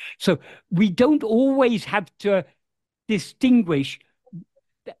being. So we don't always have to distinguish.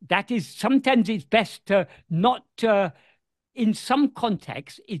 That is, sometimes it's best to not, in some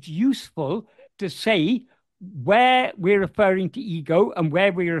contexts, it's useful to say where we're referring to ego and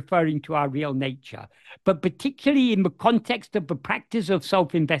where we're referring to our real nature. But particularly in the context of the practice of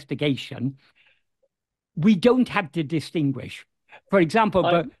self-investigation, we don't have to distinguish. For example,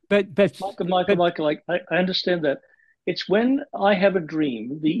 Michael, I understand that. It's when I have a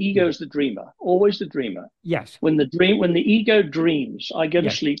dream, the ego is the dreamer, always the dreamer. Yes. When the ego dreams, I go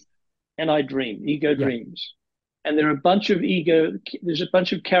to sleep and I dream. Ego dreams. And there's a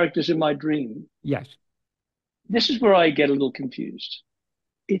bunch of characters in my dream. Yes. This is where I get a little confused.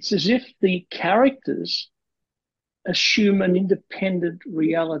 It's as if the characters assume an independent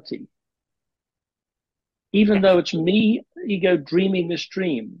reality. Even though it's me, ego, dreaming this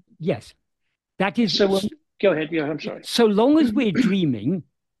dream. Yes. That is. So go ahead. Yeah, I'm sorry. So long as we're dreaming,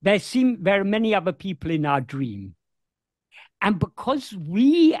 there are many other people in our dream. And because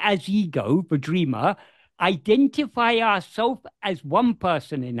we as ego, the dreamer, identify ourselves as one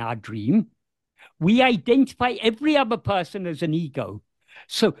person in our dream, we identify every other person as an ego.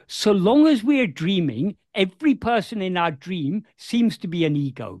 So long as we're dreaming, every person in our dream seems to be an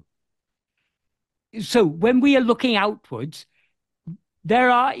ego. So when we are looking outwards,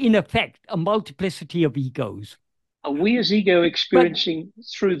 there are, in effect, a multiplicity of egos. Are we as ego experiencing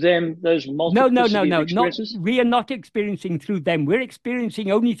through them those multiplicity of experiences? We are not experiencing through them. We're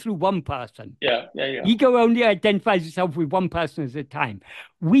experiencing only through one person. Yeah. Ego only identifies itself with one person at a time.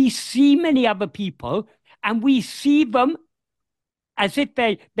 We see many other people, and we see them as if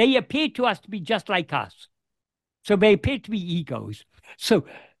they appear to us to be just like us. So they appear to be egos. So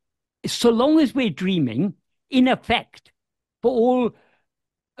long as we're dreaming, in effect, for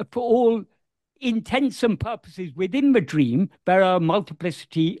all intents and purposes within the dream, there are a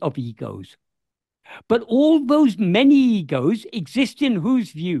multiplicity of egos. But all those many egos exist in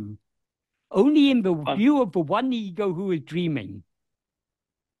whose view? Only in the view of the one ego who is dreaming.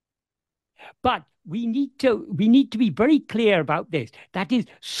 But we need to be very clear about this. That is,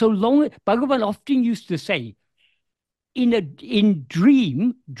 so long, Bhagavan often used to say, in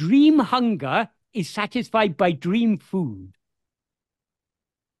dream hunger is satisfied by dream food.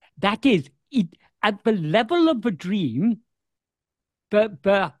 That is, at the level of the dream,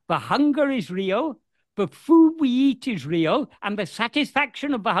 the hunger is real, the food we eat is real, and the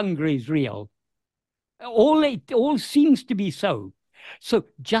satisfaction of the hunger is real. It all seems to be so. So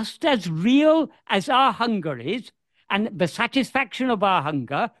just as real as our hunger is, and the satisfaction of our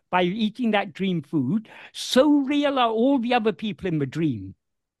hunger by eating that dream food, so real are all the other people in the dream.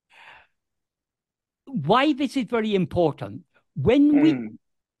 Why this is very important.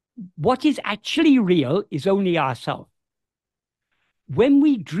 What is actually real is only ourselves. When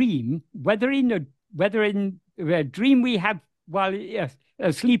we dream, whether in a dream we have while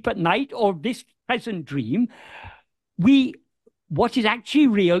asleep at night or this present dream, what is actually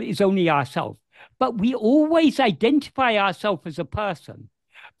real is only ourselves. But we always identify ourselves as a person.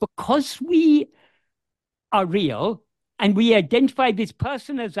 Because we are real and we identify this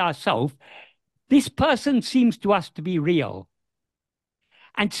person as ourselves, this person seems to us to be real.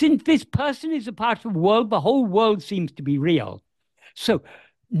 And since this person is a part of the world, the whole world seems to be real. So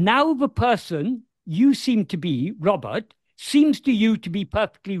now the person you seem to be, Robert, seems to you to be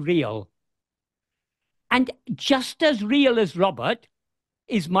perfectly real. And just as real as Robert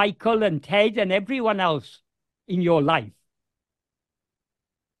is Michael and Ted and everyone else in your life.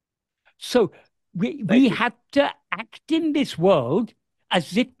 So we have to act in this world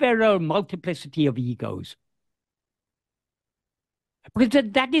as if there are a multiplicity of egos. Because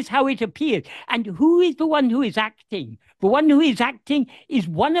that is how it appears. And who is the one who is acting? The one who is acting is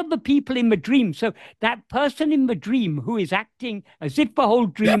one of the people in the dream. So that person in the dream who is acting as if the whole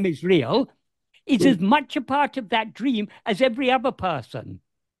dream is real is as much a part of that dream as every other person.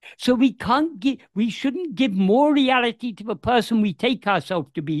 So we shouldn't give more reality to the person we take ourselves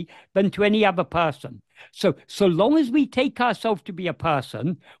to be than to any other person. So long as we take ourselves to be a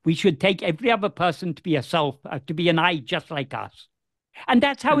person, we should take every other person to be a self, to be an I just like us. And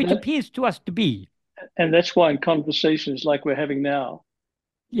that's how it appears to us to be. And that's why in conversations like we're having now,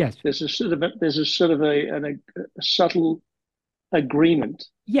 yes, there's a sort of a subtle agreement.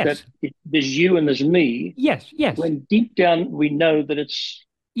 Yes. That there's you and there's me. Yes, yes. When deep down we know that it's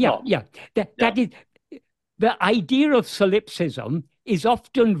not. That is the idea of solipsism is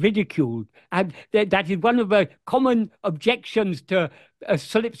often ridiculed. And that is one of the common objections to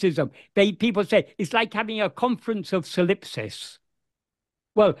solipsism. People say it's like having a conference of solipsis.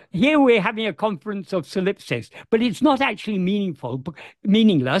 Well, here we're having a conference of solipsis, but it's not actually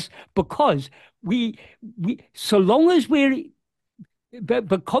meaningless, because so long as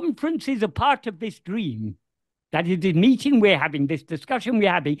the conference is a part of this dream, that is, the meeting we're having, this discussion we're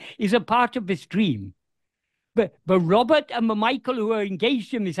having, is a part of this dream. But the Robert and the Michael who are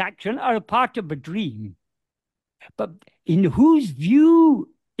engaged in this action are a part of the dream. But in whose view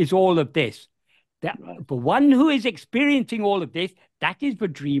is all of this? The one who is experiencing all of this, that is the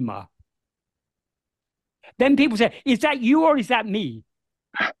dreamer. Then people say, is that you or is that me?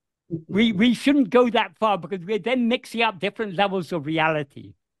 We shouldn't go that far, because we're then mixing up different levels of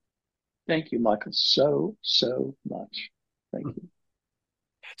reality. Thank you, Michael, so much. Thank you.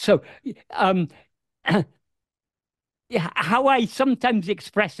 So how I sometimes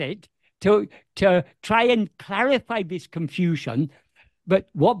express it to try and clarify this confusion, but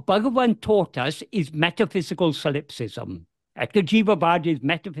what Bhagavan taught us is metaphysical solipsism. Ekta is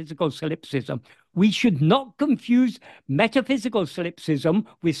metaphysical solipsism. We should not confuse metaphysical solipsism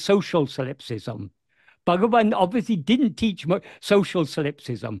with social solipsism. Bhagavan obviously didn't teach social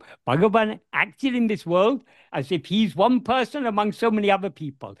solipsism. Bhagavan acted in this world as if he's one person among so many other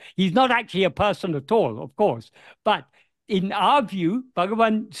people. He's not actually a person at all, of course. But in our view,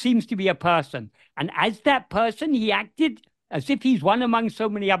 Bhagavan seems to be a person. And as that person, he acted as if he's one among so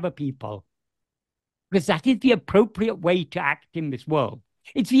many other people. Because that is the appropriate way to act in this world.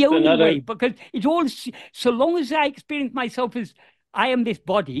 It's the only way, because it's all, so long as I experience myself as I am this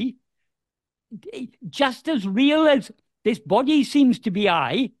body, just as real as this body seems to be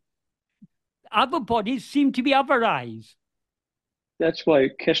I, other bodies seem to be other I's. That's why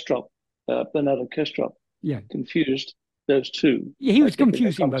Bernardo Kestrop confused those two. Yeah, he was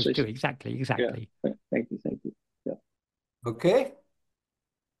confusing those two, exactly. Yeah. Thank you. Yeah. Okay.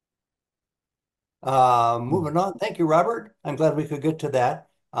 Moving on. Thank you, Robert. I'm glad we could get to that.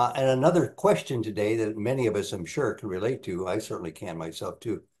 And another question today that many of us, I'm sure, can relate to. I certainly can myself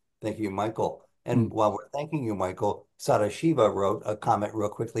too. Thank you, Michael. And while we're thanking you, Michael, Sadashiva wrote a comment real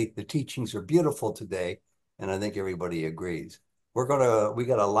quickly. The teachings are beautiful today, and I think everybody agrees. We got a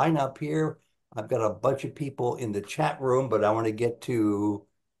lineup here. I've got a bunch of people in the chat room, but I want to get to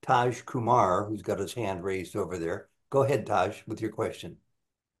Taj Kumar, who's got his hand raised over there. Go ahead, Taj, with your question.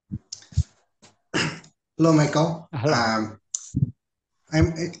 Hello, Michael. Hello.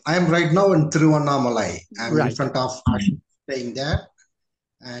 I'm right now in Tiruvannamalai. I'm in front of staying there,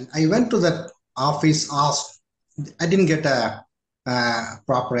 and I went to that office. Asked, I didn't get a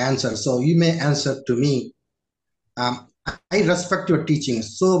proper answer, so you may answer to me. I respect your teaching,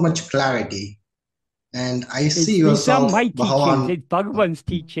 so much clarity, and I see yourself. These are my teachings. It's Bhagavan's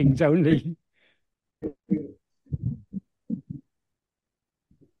teachings only.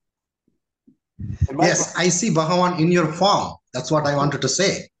 Yes, I see Bhagavan in your form. That's what I wanted to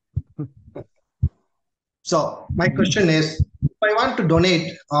say. So my question is, if I want to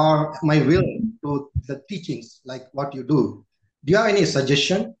donate or my will to the teachings, like what you do, Do you have any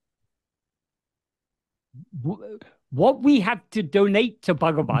suggestion? What we have to donate to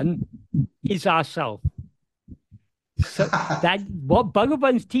Bhagavan is ourself. So that what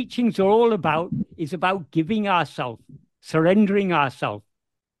Bhagavan's teachings are all about is about giving ourselves, surrendering ourselves.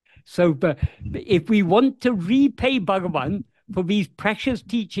 So if we want to repay Bhagavan for these precious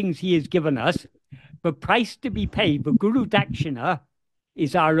teachings he has given us, the price to be paid, the Guru Dakshina,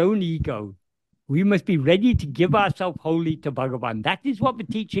 is our own ego. We must be ready to give ourselves wholly to Bhagavan. That is what the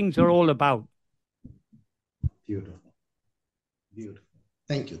teachings are all about. Beautiful. Beautiful.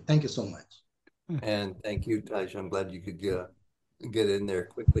 Thank you. Thank you so much. And thank you, Taj. I'm glad you could get in there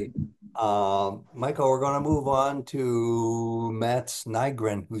quickly. Michael, we're going to move on to Mats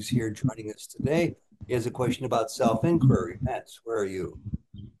Nygren, who's here joining us today. He has a question about self-inquiry. Mats, where are you?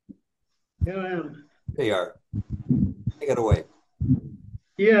 Here I am. There you are. Take it away.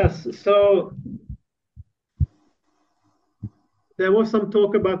 Yes, so there was some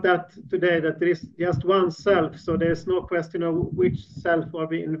talk about that today, that there is just one self, so there's no question of which self are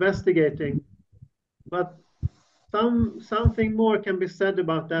we investigating. But something more can be said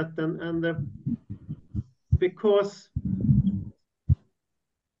about that, and because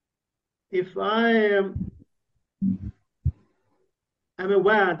if I am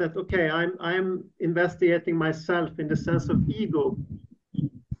aware that, okay, I'm investigating myself in the sense of ego,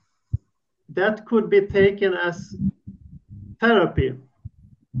 that could be taken as therapy,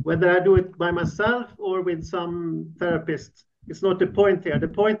 whether I do it by myself or with some therapist. It's not the point here. The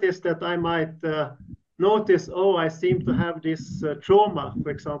point is that I might notice, oh, I seem to have this trauma, for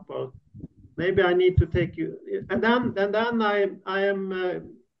example. Maybe I need to take you, and then I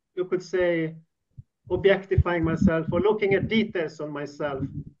am, you could say, objectifying myself or looking at details on myself.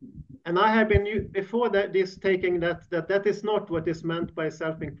 And I have been before that taking that is not what is meant by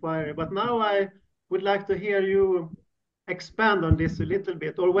self-inquiry. But now I would like to hear you expand on this a little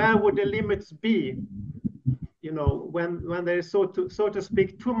bit, or where would the limits be? You know, when there is so to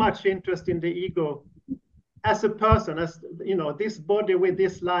speak too much interest in the ego as a person, as you know, this body with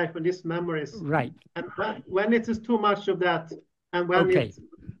this life and these memories. Right. And when it is too much of that, and when okay.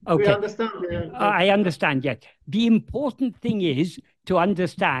 we understand. I understand. Yes. The important thing is to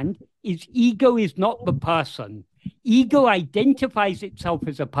understand is ego is not the person. Ego identifies itself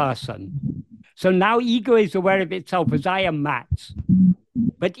as a person. So now ego is aware of itself as I am Mats.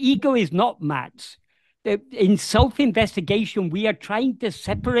 But ego is not Mats. In self-investigation, we are trying to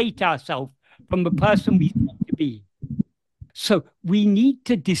separate ourselves from the person we seem to be. So we need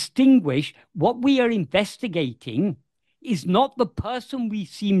to distinguish what we are investigating is not the person we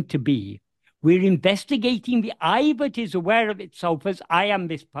seem to be. We're investigating the I that is aware of itself as I am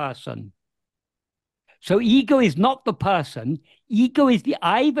this person. So ego is not the person. Ego is the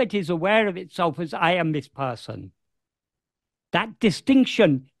I that is aware of itself as I am this person. That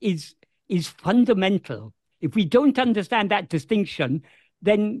distinction is fundamental. If we don't understand that distinction,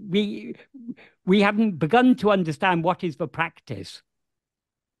 then we haven't begun to understand what is the practice.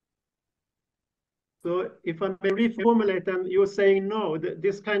 So if I may reformulate, and you're saying no,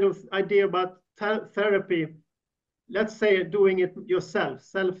 this kind of idea about therapy, let's say doing it yourself,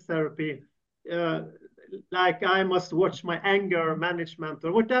 self-therapy, like I must watch my anger management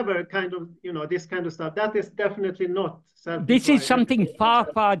or whatever kind of, you know, this kind of stuff, that is definitely not self-inquiry. This is something far,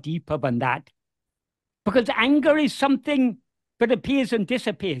 far deeper than that. Because anger is something that appears and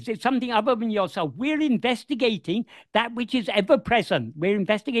disappears. It's something other than yourself. We're investigating that which is ever present. We're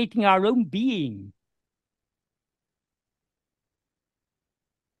investigating our own being.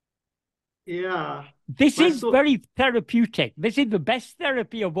 Yeah. This is very therapeutic. This is the best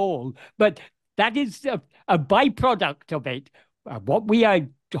therapy of all. But that is a byproduct of it. What we are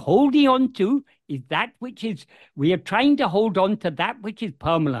holding on to is that which is, we are trying to hold on to that which is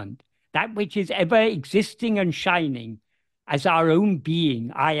permanent, that which is ever existing and shining as our own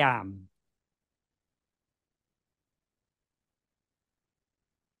being, I am.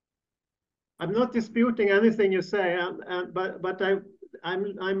 I'm not disputing anything you say, but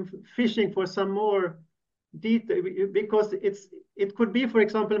I'm fishing for some more detail, because it could be, for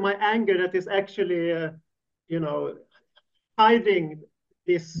example, my anger that is actually, you know, hiding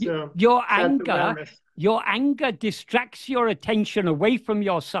this. Your anger distracts your attention away from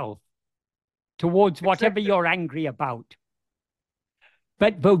yourself towards whatever you're angry about.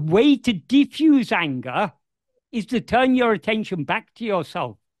 But the way to diffuse anger is to turn your attention back to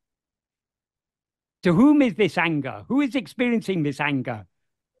yourself. To whom is this anger? Who is experiencing this anger?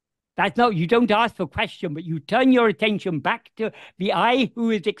 That's not, you don't ask the question, but you turn your attention back to the I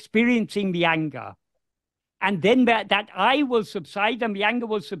who is experiencing the anger. And then that I will subside and the anger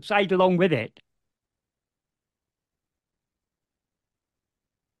will subside along with it.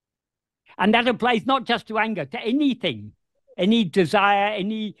 And that applies not just to anger, to anything, any desire,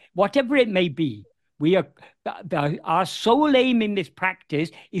 whatever it may be. Our sole aim in this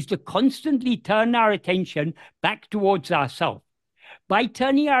practice is to constantly turn our attention back towards ourselves. By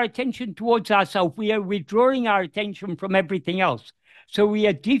turning our attention towards ourselves, we are withdrawing our attention from everything else. So we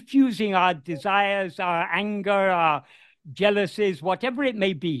are diffusing our desires, our anger, our jealousies, whatever it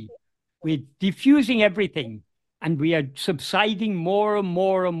may be. We're diffusing everything, and we are subsiding more and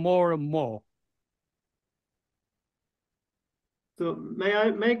more and more and more. So may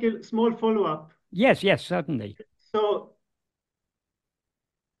I make a small follow-up? Yes, yes, certainly. So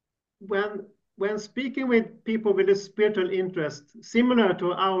when speaking with people with a spiritual interest, similar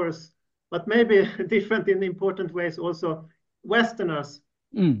to ours, but maybe different in important ways also, Westerners,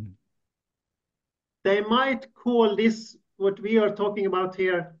 they might call this, what we are talking about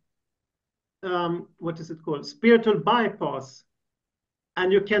here, what is it called? Spiritual bypass.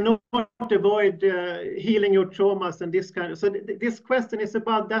 And you cannot avoid healing your traumas and this kind of. So this question is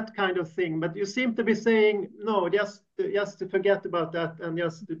about that kind of thing. But you seem to be saying no, just to forget about that and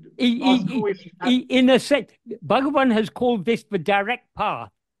just ask who is. In a sense, Bhagavan has called this the direct path.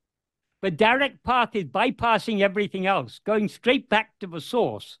 The direct path is bypassing everything else, going straight back to the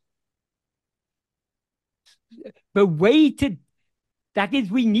source. The way to that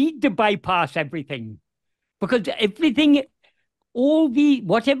is, we need to bypass everything, because everything.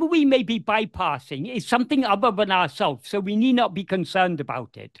 Whatever we may be bypassing is something other than ourselves, so we need not be concerned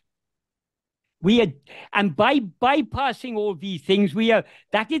about it. And by bypassing all these things,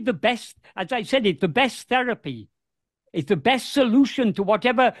 that is the best, as I said, it's the best therapy. It's the best solution to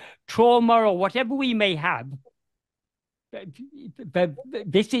whatever trauma or whatever we may have.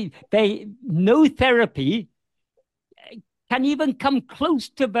 No therapy can even come close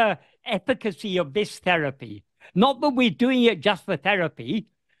to the efficacy of this therapy. Not that we're doing it just for therapy,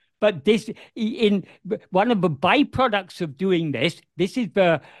 but in one of the byproducts of doing this is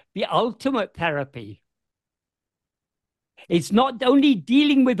the ultimate therapy. It's not only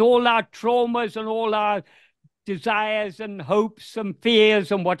dealing with all our traumas and all our desires and hopes and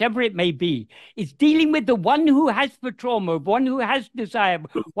fears and whatever it may be. It's dealing with the one who has the trauma, one who has desire,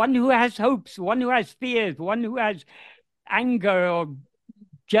 one who has hopes, one who has fears, one who has anger or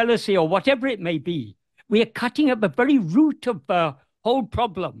jealousy or whatever it may be. We are cutting at the very root of the whole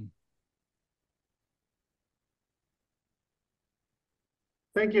problem.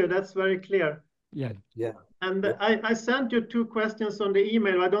 Thank you. That's very clear. Yeah. Yeah. And I sent you 2 questions on the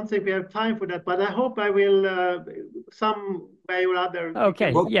email. I don't think we have time for that, but I hope I will some way or other.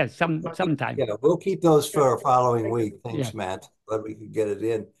 Okay. Yes. Sometime. Yeah, we'll keep those for a following week. Thanks, Matt. But we can get it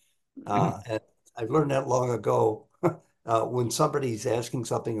in. And I've learned that long ago. When somebody's asking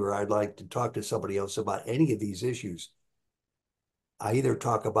something, or I'd like to talk to somebody else about any of these issues, I either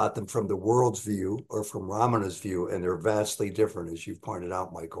talk about them from the world's view or from Ramana's view, and they're vastly different, as you've pointed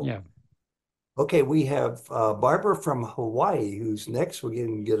out, Michael. Yeah. Okay, we have Barbara from Hawaii, who's next. We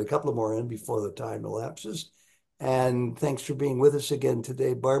can get a couple more in before the time elapses. And thanks for being with us again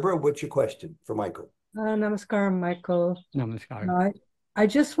today, Barbara. What's your question for Michael? Namaskaram, Michael. Namaskaram. I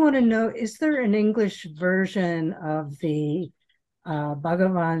just want to know, is there an English version of the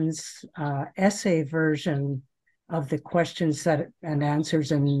Bhagavan's essay version of the questions and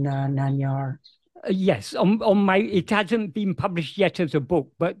answers in Nanyar? Yes, it hasn't been published yet as a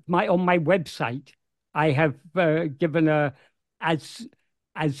book, but on my website, I have given as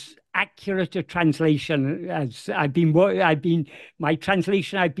accurate a translation as my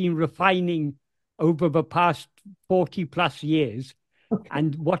translation I've been refining over the past 40 plus years. Okay.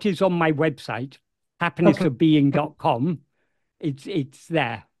 And what is on my website, happinessofbeing.com, it's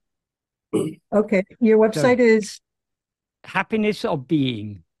there. Okay. Your website is? Happiness of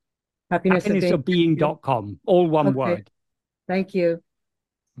Being. Happinessofbeing.com. All one word. Thank you.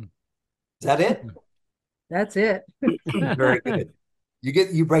 Is that it? That's it. Very good.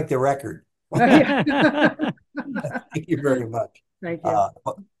 You break the record. Thank you very much. Thank you.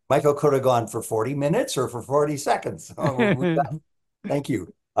 Michael could have gone for 40 minutes or for 40 seconds. Thank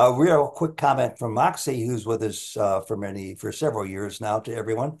you. We have a quick comment from Moxie, who's with us for several years now, to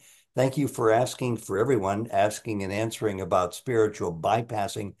everyone. Thank you for asking and answering about spiritual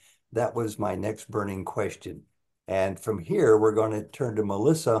bypassing. That was my next burning question. And from here, we're going to turn to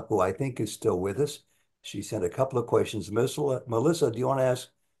Melissa, who I think is still with us. She sent a couple of questions. Melissa, do you want to ask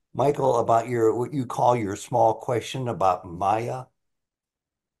Michael about what you call your small question about Maya?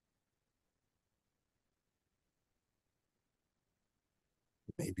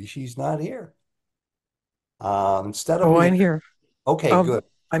 Maybe she's not here. I'm here. Okay, good.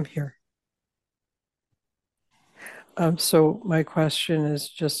 I'm here. So my question is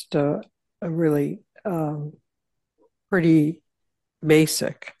just really pretty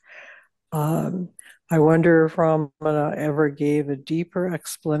basic. I wonder if Ramana ever gave a deeper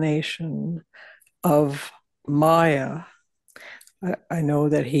explanation of Maya. I know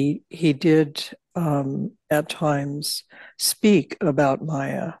that he did at times speak about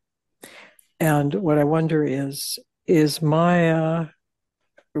Maya. And what I wonder is Maya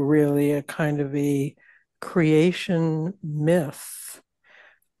really a kind of a creation myth,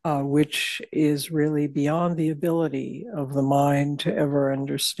 which is really beyond the ability of the mind to ever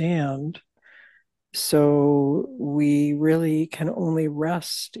understand? So we really can only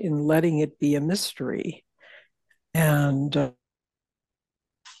rest in letting it be a mystery and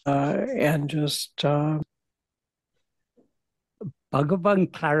just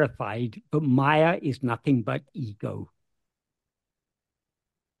Bhagavan clarified, but Maya is nothing but ego.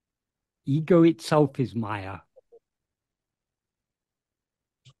 Ego itself is Maya.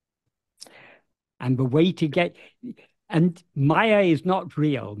 And the way to get, and Maya is not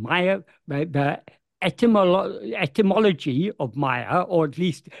real. Maya, the etymology of Maya, or at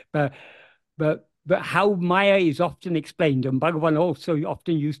least the how Maya is often explained, and Bhagavan also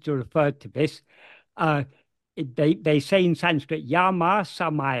often used to refer to this. They say in Sanskrit, Yama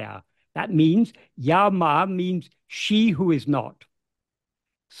Samaya. That means Yama means she who is not.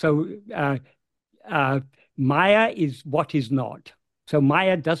 So Maya is what is not. So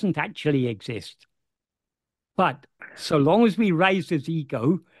Maya doesn't actually exist. But so long as we rise as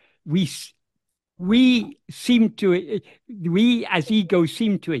ego, we as ego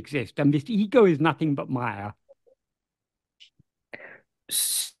seem to exist, and this ego is nothing but Maya.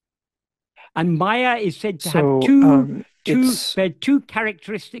 And Maya is said to have there are two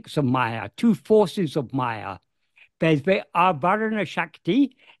characteristics of Maya, two forces of Maya. There's the Avarana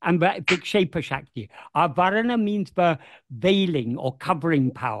Shakti and the Vikshepa Shakti. Avarana means the veiling or covering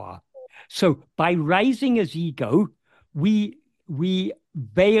power. So by rising as ego, we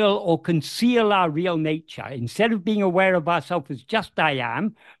veil or conceal our real nature. Instead of being aware of ourselves as just I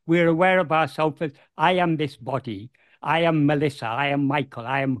am, we're aware of ourselves as I am this body. I am Melissa. I am Michael.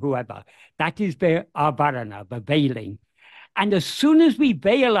 I am whoever. That is the avarana, the veiling. And as soon as we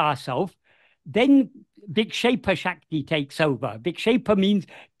veil ourselves, then Vikshepa Shakti takes over. Vikshepa means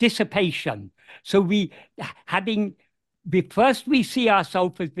dissipation. So first we see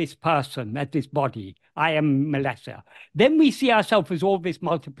ourselves as this person, as this body. I am Melissa. Then we see ourselves as all this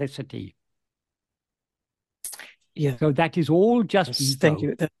multiplicity. Yeah. So that is all just ego. Thank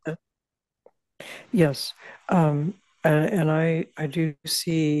you. Yes. And I do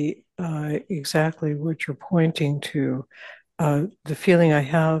see exactly what you're pointing to. The feeling I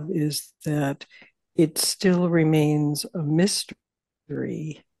have is that it still remains a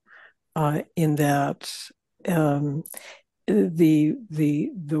mystery in that the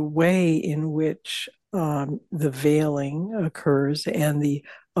way in which the veiling occurs and the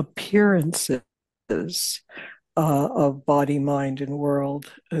appearances of body, mind, and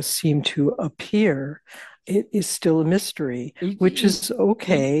world seem to appear, it is still a mystery, which is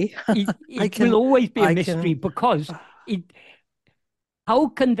okay. It will always be a mystery because how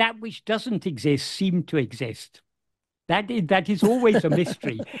can that which doesn't exist seem to exist? That is always a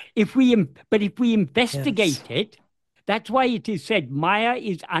mystery. If we investigate it, that's why it is said Maya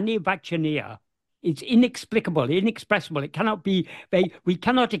is anivachaniya. It's inexplicable, inexpressible. It cannot be. We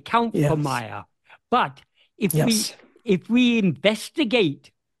cannot account for Maya. But if we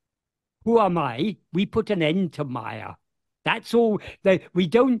investigate who am I, we put an end to Maya. That's all. We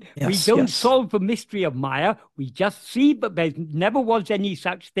don't solve the mystery of Maya. We just see, but there never was any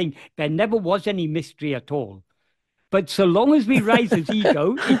such thing. There never was any mystery at all. But so long as we rise as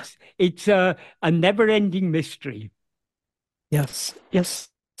ego, it's a never-ending mystery. Yes.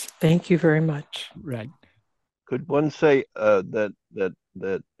 Thank you very much. Right. Could one say that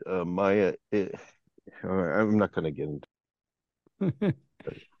Maya? I'm not going to get into.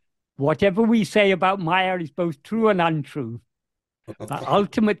 Whatever we say about Maya is both true and untrue.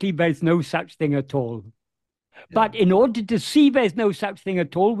 Ultimately, there's no such thing at all. But in order to see there's no such thing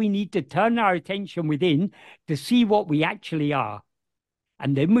at all, we need to turn our attention within to see what we actually are.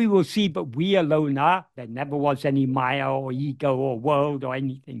 And then we will see, but we alone are. There never was any Maya or ego or world or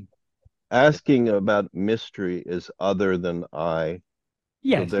anything. Asking about mystery is other than I.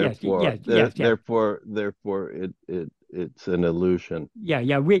 Yes, so therefore, yes. Therefore, it's an illusion.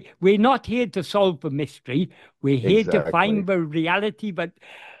 Yeah. We're not here to solve the mystery. We're here to find the reality that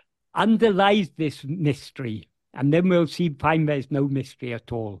underlies this mystery. And then we'll find there's no mystery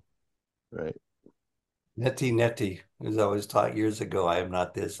at all. Right. Neti, as I was taught years ago, I am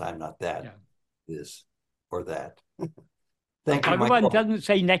not this, I'm not that, this or that. Thank you, Bhagavan Michael. doesn't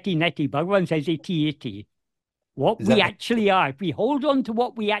say neti neti. Bhagavan says iti iti. What Is we that- actually are. If we hold on to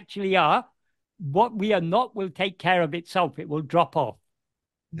what we actually are, what we are not will take care of itself. It will drop off.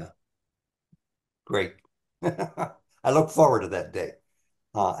 Yeah. Great. I look forward to that day.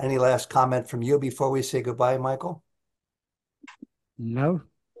 Any last comment from you before we say goodbye, Michael? No.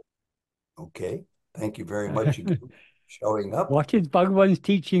 Okay. Thank you very much again for showing up. What is Bhagavan's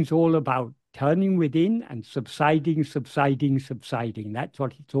teachings all about? Turning within and subsiding, subsiding, subsiding. That's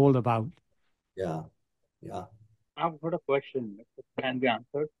what it's all about. Yeah. Yeah. I've got a question. If it can be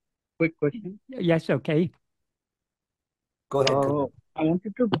answered. Quick question. Yes, okay. Go ahead. I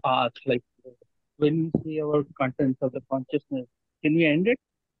wanted to ask, like, when we see our contents of the consciousness, can we end it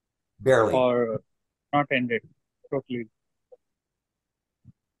Barely. or not end it totally?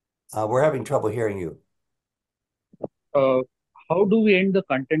 We're having trouble hearing you. How do we end the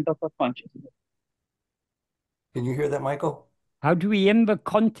content of our consciousness? Can you hear that, Michael? How do we end the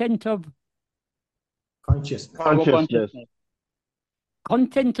content of Consciousness. Our consciousness.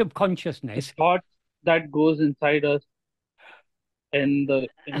 content of consciousness? Thoughts that goes inside us and the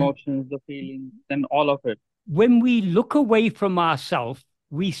emotions, the feelings, and all of it. When we look away from ourselves,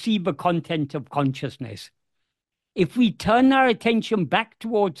 we see the content of consciousness. If we turn our attention back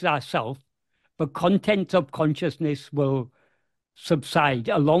towards ourselves, the content of consciousness will subside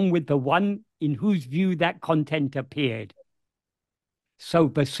along with the one in whose view that content appeared. So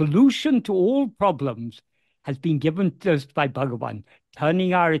the solution to all problems has been given to us by Bhagavan,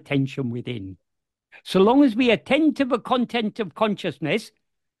 turning our attention within. So long as we attend to the content of consciousness,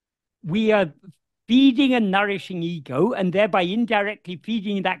 we are feeding and nourishing ego and thereby indirectly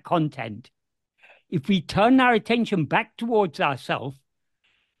feeding that content. If we turn our attention back towards ourselves,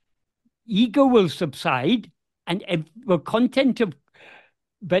 ego will subside and the content of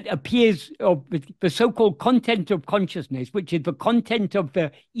but appears of the so-called content of consciousness, which is the content of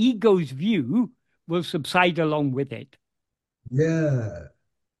the ego's view, will subside along with it. Yeah.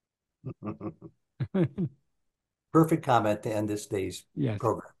 Perfect comment to end this day's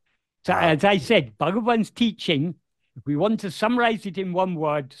program. So as I said, Bhagavan's teaching, if we want to summarize it in one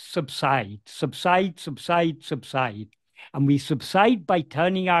word, subside, subside, subside, subside. And we subside by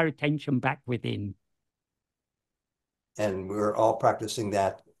turning our attention back within. And we're all practicing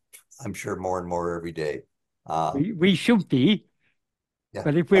that, I'm sure, more and more every day. We should be. Yeah.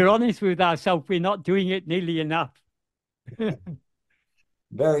 But if we're honest with ourselves, we're not doing it nearly enough.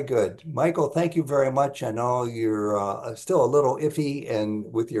 Very good. Michael, thank you very much. I know you're still a little iffy and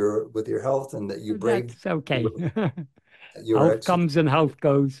with your health and that you braved. That's okay. Your health comes and health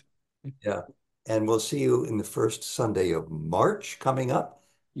goes. Yeah. And we'll see you in the first Sunday of March coming up.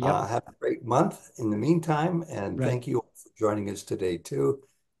 Yep. Have a great month in the meantime. And thank you all for joining us today too.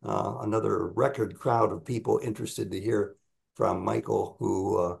 Another record crowd of people interested to hear from Michael,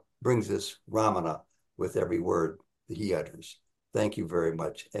 who brings us Ramana with every word that he utters. Thank you very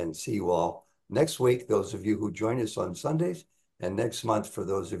much, and see you all next week, those of you who join us on Sundays, and next month for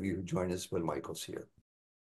those of you who join us when Michael's here.